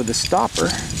Perrins with the stopper.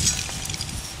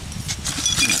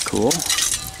 Cool.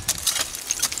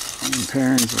 Lee and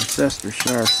Perrins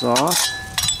Worcestershire sauce.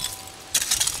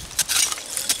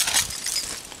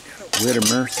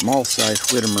 Whittimer, small size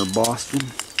Whittimer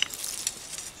Boston.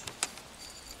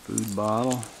 Food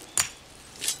bottle.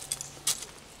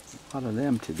 A lot of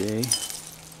them today.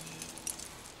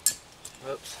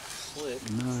 Oops, slick.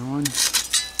 Another one.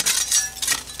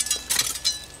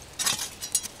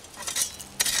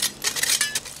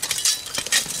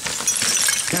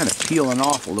 Kind of peeling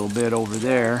off a little bit over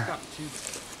there. Not too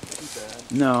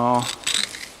bad. No.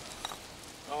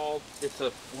 Oh, it's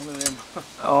one of them.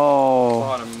 Oh.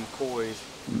 Bottom McCoys.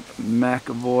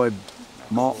 McAvoy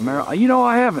malt marrow. You know,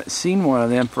 I haven't seen one of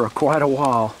them for quite a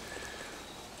while.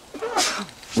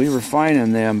 We were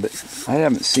finding them, but I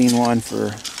haven't seen one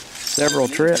for several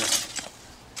trips.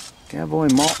 Cowboy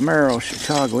Malt Marrow,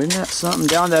 Chicago. Isn't that something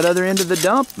down that other end of the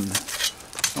dump?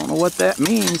 Don't know what that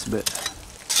means, but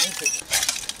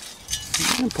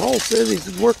and Paul says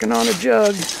he's working on a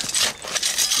jug.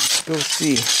 Let's go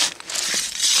see.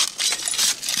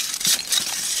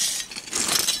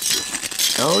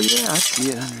 Oh yeah, I see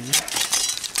it under there.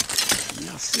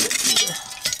 I'll see it through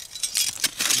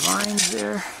the lines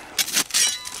there.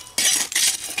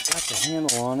 Got the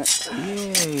handle on it.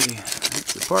 Yay!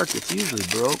 That's the part that's usually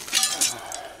broke.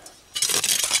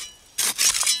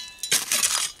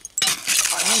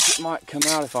 I think it might come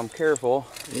out if I'm careful.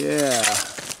 Yeah.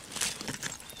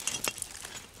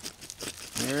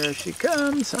 There she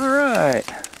comes. All right.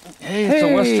 Hey, it's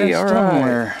a Western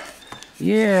stoneware.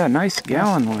 Yeah, nice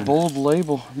gallon one. Bold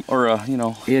label, or you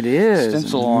know. It is.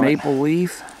 Stencil on Maple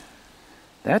leaf.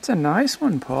 That's a nice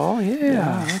one, Paul.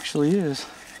 Yeah. It actually is.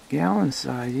 Gallon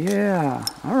size. Yeah.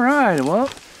 All right. Well,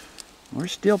 we're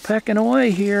still pecking away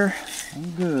here.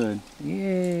 I'm good.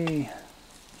 Yay.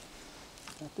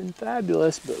 Nothing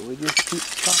fabulous, but we just keep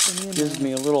chopping in. Gives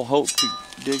me a little hope to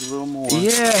dig a little more.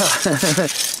 Yeah.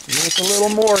 Just a little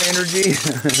more energy.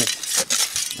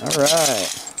 All right.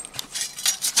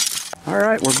 All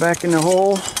right, we're back in the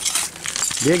hole,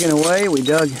 digging away. We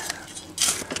dug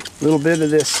a little bit of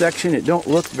this section. It don't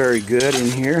look very good in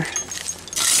here,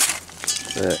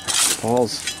 but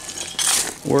Paul's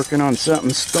working on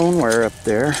something stoneware up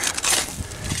there.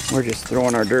 We're just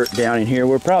throwing our dirt down in here.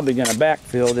 We're probably going to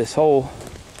backfill this hole.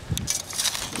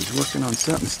 He's working on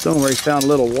something stoneware. He found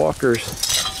little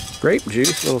Walker's grape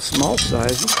juice, little small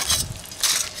sizes.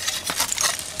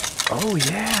 Oh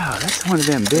yeah, that's one of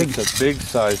them big. It's a big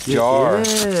size jar. It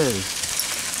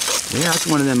is. Yeah, that's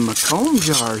one of them Macomb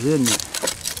jars, isn't it?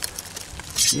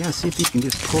 Yeah, see if you can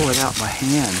just pull it out by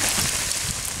hand.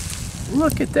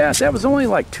 Look at that. That was only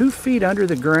like 2 feet under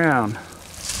the ground.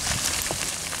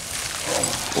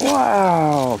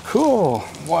 Wow, cool.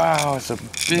 Wow, it's a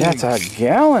big. That's a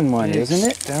gallon one,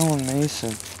 isn't it? Stone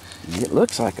mason. It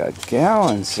looks like a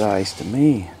gallon size to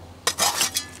me.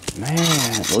 Man,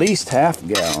 at least half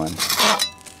gallon.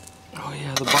 Oh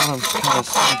yeah, the bottom's kind of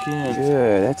sunk in.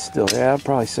 Good, that's still, yeah, I'd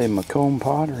probably say Macomb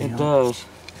Pottery. It does.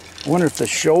 I wonder if the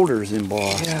shoulder's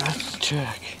embossed. Yeah, let's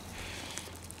check.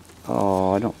 Oh,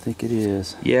 Oh, I don't think it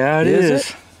is. Yeah, it Is is.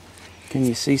 it? Can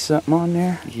you see something on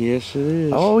there? Yes, it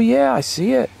is. Oh yeah, I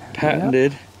see it.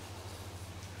 Patented. Yep.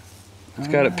 It's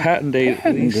got a patent date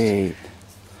at least. Date.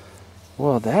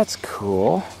 Well, that's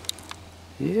cool.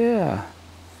 Yeah.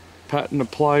 Patent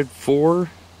applied for.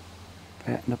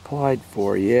 Patent applied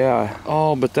for, yeah.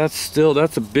 Oh, but that's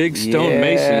a big stone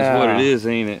mason is what it is,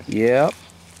 ain't it? Yep.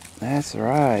 That's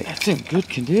right. That's in good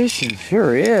condition.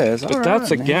 Sure is. But that's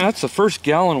the first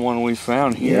gallon one we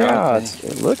found here. Yeah,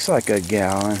 it looks like a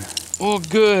gallon. Oh,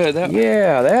 good.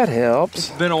 Yeah, that helps.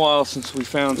 It's been a while since we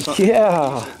found something.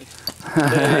 Yeah.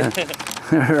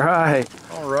 Right.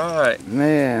 All right.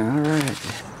 Man, all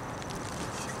right.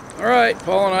 All right,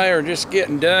 Paul and I are just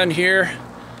getting done here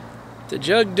at the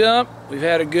Jug Dump. We've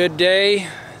had a good day.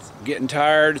 I'm getting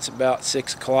tired. It's about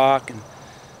 6 o'clock. And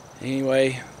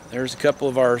anyway, there's a couple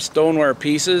of our stoneware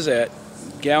pieces at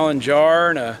gallon jar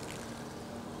and a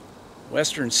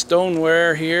Western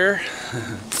stoneware here.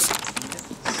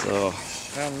 So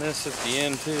found this at the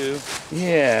end too.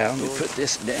 Yeah, let me put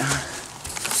this down.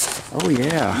 Oh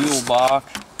yeah.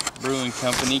 Muehlebach Brewing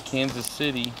Company, Kansas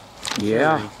City.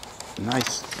 Yeah.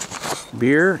 Nice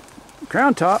beer.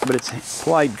 Crown top, but it's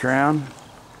plied crown.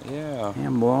 Yeah.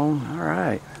 Hand blown. All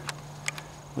right.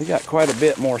 We got quite a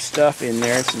bit more stuff in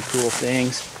there. Some cool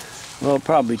things. We'll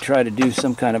probably try to do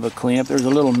some kind of a cleanup. There's a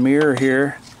little mirror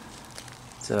here.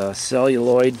 It's a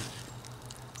celluloid.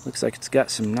 Looks like it's got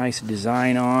some nice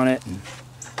design on it. And,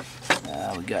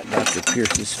 we got Dr.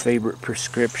 Pierce's favorite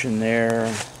prescription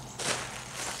there.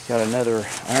 Got another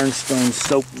ironstone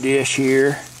soap dish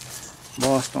here,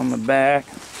 embossed on the back.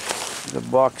 The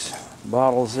box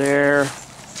bottles there.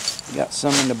 Got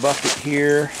some in the bucket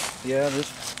here. Yeah,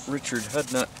 this Richard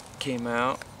Hudnut came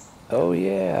out. Oh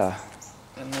yeah.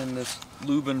 And then this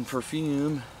Lubin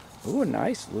perfume. Ooh,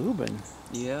 nice Lubin.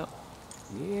 Yep.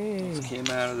 Yay. This came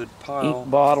out of the pile. Ink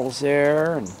bottles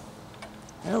there, and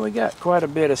well, we got quite a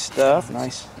bit of stuff.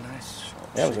 Nice.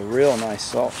 That was a real nice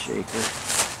salt shaker.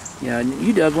 Yeah,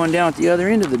 you dug one down at the other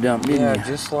end of the dump, didn't you? Yeah,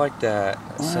 just like that.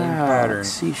 Wow, Same pattern.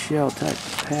 Seashell type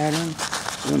pattern.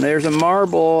 And there's a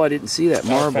marble. I didn't see that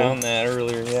marble. I found that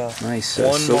earlier, yeah. Nice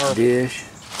soap dish.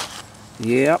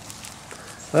 Yep.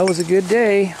 Well, it was a good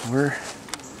day. We're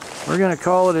gonna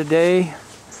call it a day.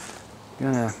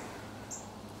 Gonna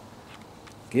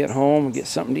get home and get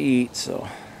something to eat. So,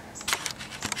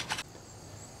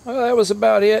 well, that was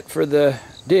about it for the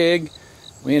dig.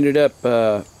 We ended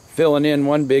up filling in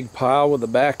one big pile with a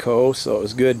backhoe, so it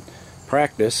was good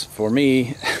practice for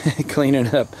me cleaning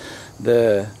up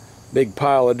the big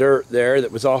pile of dirt there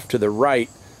that was off to the right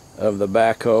of the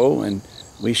backhoe, and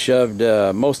we shoved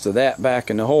most of that back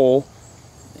in the hole,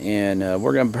 and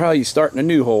we're going to probably start a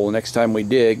new hole next time we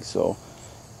dig. So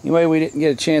anyway, we didn't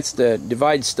get a chance to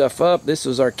divide stuff up. This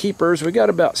was our keepers. We got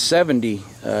about 70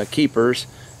 keepers.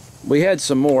 We had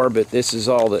some more, but this is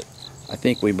all that I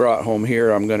think we brought home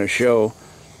here I'm going to show.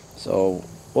 So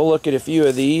we'll look at a few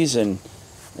of these, and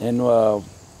I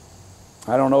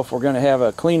don't know if we're going to have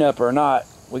a cleanup or not.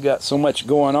 We got so much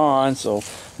going on, so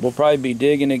we'll probably be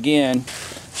digging again.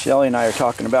 Shelly and I are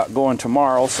talking about going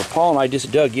tomorrow, so Paul and I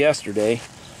just dug yesterday,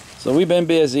 so we've been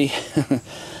busy.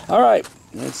 All right,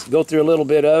 let's go through a little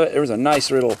bit of it. There was a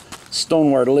nice little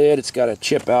stoneware lid. It's got a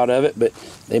chip out of it, but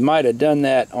they might have done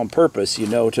that on purpose, you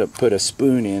know, to put a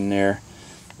spoon in there.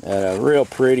 A real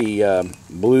pretty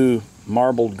blue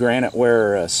marbled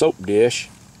graniteware soap dish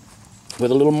with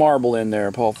a little marble in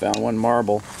there. Paul found one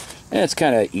marble, and it's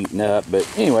kind of eaten up, but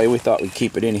anyway, we thought we'd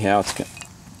keep it anyhow. It's kind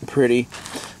of pretty.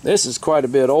 This is quite a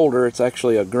bit older. It's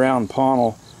actually a ground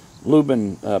panel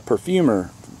Lubin perfumer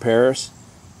from Paris,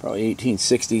 probably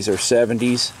 1860s or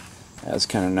 70s. That's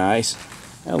kind of nice.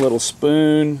 A little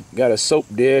spoon. Got a soap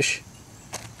dish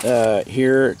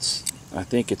here. I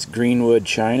think it's Greenwood,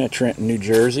 China, Trenton, New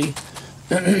Jersey.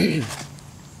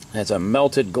 That's a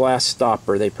melted glass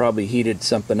stopper. They probably heated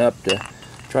something up to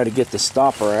try to get the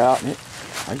stopper out.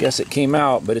 I guess it came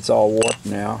out, but it's all warped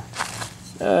now.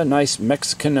 A nice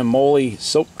Mexican Amole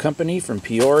soap company from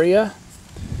Peoria.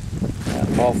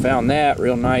 Paul found that.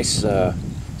 Real nice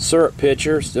syrup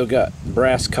pitcher. Still got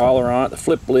brass collar on it. The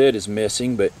flip lid is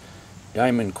missing, but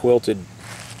diamond quilted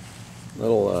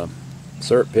little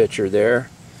syrup pitcher there.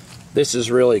 This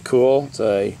is really cool. It's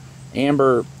a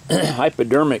amber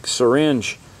hypodermic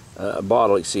syringe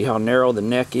bottle. You see how narrow the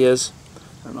neck is?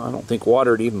 I don't think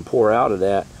water would even pour out of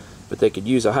that, but they could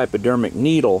use a hypodermic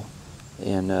needle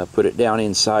and put it down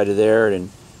inside of there and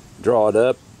draw it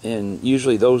up. And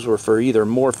usually those were for either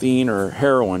morphine or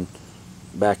heroin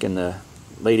back in the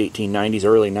late 1890s,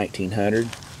 early 1900.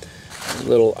 A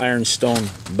little ironstone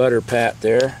butter pat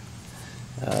there.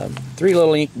 3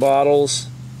 little ink bottles.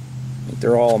 I think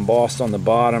they're all embossed on the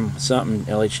bottom. Something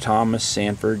L.H. Thomas,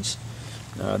 Sanford's.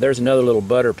 There's another little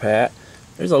butter pat.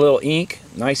 There's a little ink,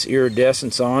 nice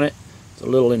iridescence on it. It's a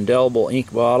little indelible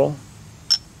ink bottle.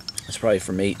 It's probably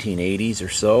from 1880s or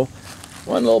so.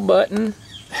 One little button.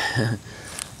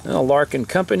 Larkin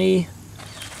Company.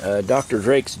 Dr.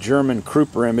 Drake's German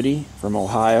croup remedy from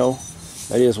Ohio.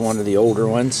 That is one of the older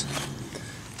ones.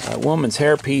 A woman's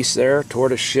hairpiece there,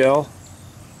 tortoise shell,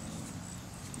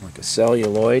 like a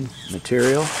celluloid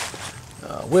material.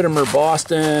 Whittimer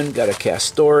Boston, got a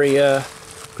Castoria.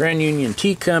 Grand Union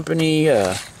Tea Company,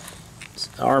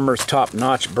 Armour's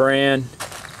top-notch brand.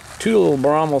 Two little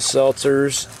Brommel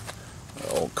seltzers,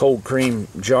 old cold cream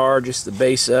jar, just the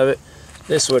base of it.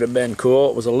 This would have been cool.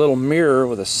 It was a little mirror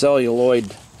with a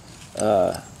celluloid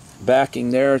backing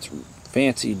there. It's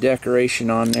fancy decoration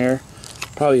on there.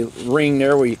 Probably a ring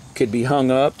there where you could be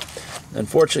hung up.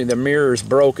 Unfortunately, the mirror is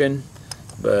broken,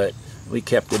 but we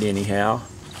kept it anyhow.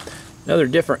 Another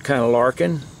different kind of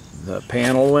Larkin, the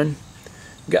panel one.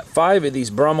 We've got 5 of these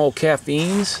Bromo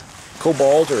caffeines,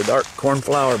 cobalt or dark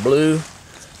cornflower blue.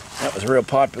 That was real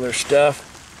popular stuff.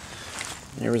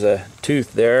 There was a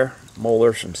tooth there,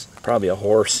 molar, some probably a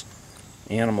horse,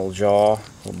 animal jaw,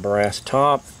 little brass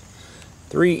top.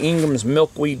 3 Ingham's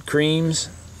milkweed creams,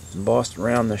 embossed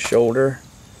around the shoulder.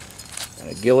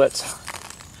 Gillette's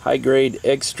high-grade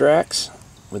extracts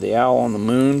with the owl on the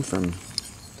moon from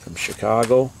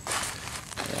Chicago.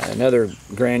 Another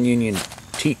Grand Union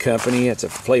Tea Company. It's a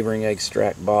flavoring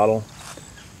extract bottle.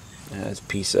 It's a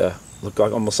piece of, looked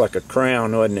like almost like a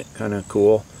crown, wasn't it? Kind of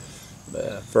cool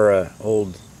for a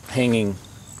old hanging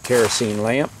kerosene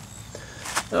lamp.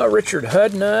 Richard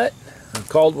Hudnut,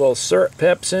 Caldwell Syrup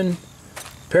Pepsin,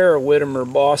 pair of Whittimer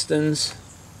Bostons,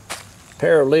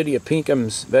 pair of Lydia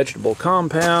Pinkham's vegetable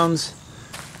compounds.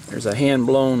 There's a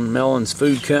hand-blown Mellon's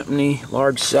Food Company,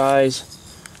 large size.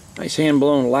 Nice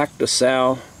hand-blown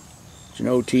Lactosal,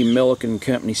 O.T. Milliken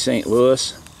Company, St.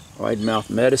 Louis, wide mouth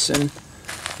medicine.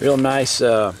 Real nice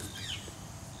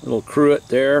little cruet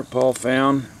there Paul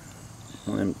found.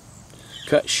 One of them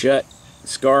cut shut,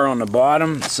 scar on the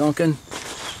bottom, sunken.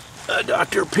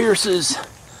 Dr. Pierce's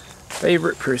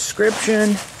favorite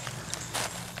prescription.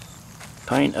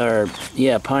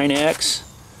 Pine-X.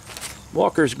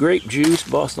 Walker's grape juice,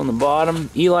 embossed on the bottom.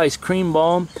 Eli's cream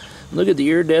balm. Look at the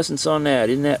iridescence on that.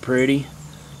 Isn't that pretty?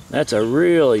 That's a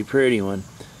really pretty one.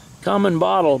 Common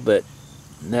bottle, but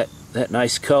that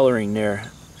nice coloring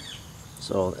there.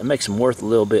 So that makes them worth a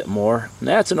little bit more. And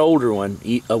that's an older one.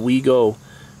 Owego,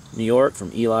 New York,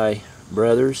 from Eli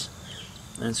Brothers.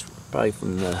 That's probably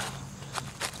from the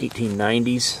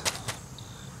 1890s.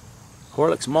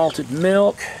 Horlicks malted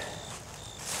milk.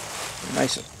 A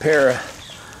nice pair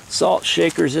of salt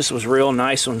shakers. This was a real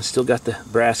nice one. Still got the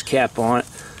brass cap on it,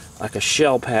 like a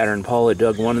shell pattern. Paula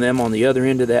dug one of them on the other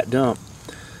end of that dump.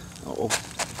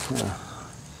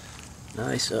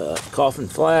 Nice coffin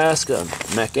flask, a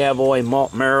McAvoy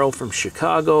malt marrow from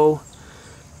Chicago.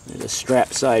 And a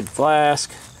strap side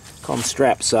flask. Call them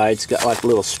strap sides. Got like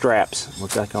little straps.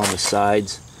 Look like on the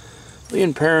sides. Lee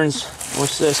and Perrin's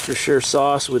Worcestershire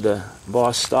sauce with a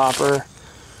Boss stopper.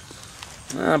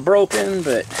 Broken,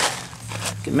 but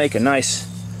can make a nice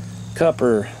cup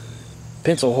or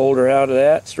pencil holder out of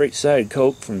that. Straight sided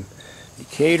Coke from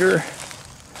Decatur.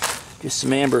 Just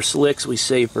some amber slicks we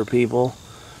save for people.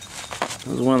 This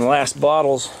was one of the last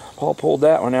bottles. Paul pulled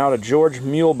that one out of George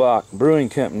Muehlbach Brewing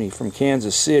Company from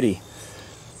Kansas City.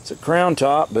 It's a crown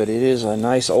top, but it is a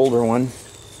nice older one.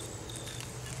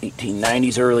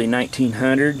 1890s, early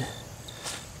 1900.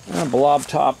 Blob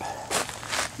top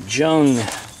Jung. It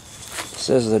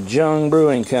says the Jung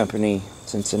Brewing Company,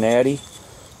 Cincinnati.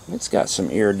 It's got some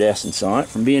iridescence on it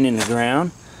from being in the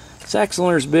ground.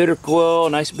 Saxonler's bitter quill,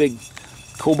 nice big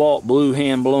cobalt blue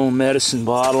hand-blown medicine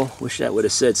bottle. Wish that would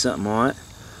have said something on it.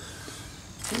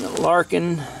 And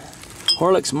Larkin,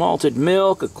 Horlicks malted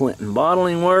milk, a Clinton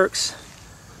Bottling Works.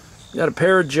 Got a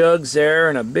pair of jugs there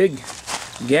and a big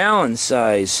gallon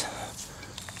size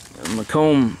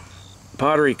Macomb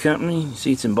Pottery Company. You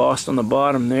see it's embossed on the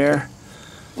bottom there.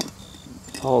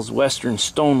 Paul's Western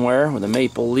Stoneware with a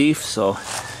maple leaf. So,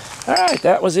 alright,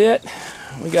 that was it.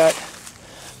 We got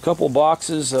a couple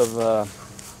boxes of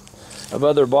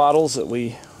other bottles that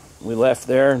we left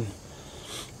there.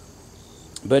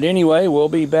 But anyway, we'll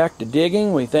be back to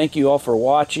digging. We thank you all for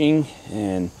watching,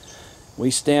 and we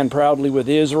stand proudly with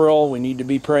Israel. We need to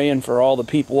be praying for all the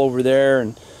people over there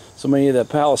and so many of the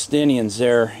Palestinians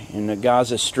there in the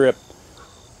Gaza Strip.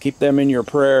 Keep them in your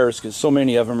prayers, because so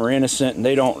many of them are innocent, and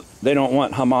they don't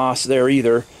want Hamas there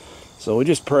either. So we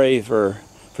just pray for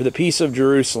the peace of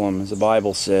Jerusalem, as the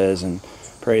Bible says, and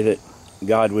pray that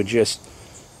God would just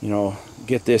you know,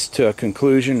 get this to a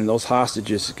conclusion and those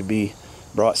hostages could be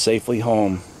brought safely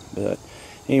home. But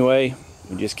anyway,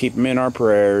 we just keep them in our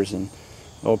prayers, and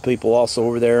people also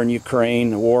over there in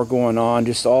Ukraine, the war going on,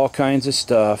 just all kinds of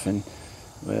stuff, and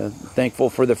thankful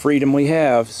for the freedom we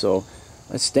have. So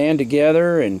let's stand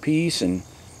together in peace and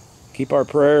keep our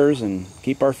prayers and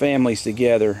keep our families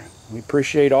together. We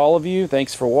appreciate all of you.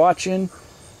 Thanks for watching.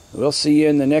 We'll see you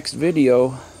in the next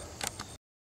video.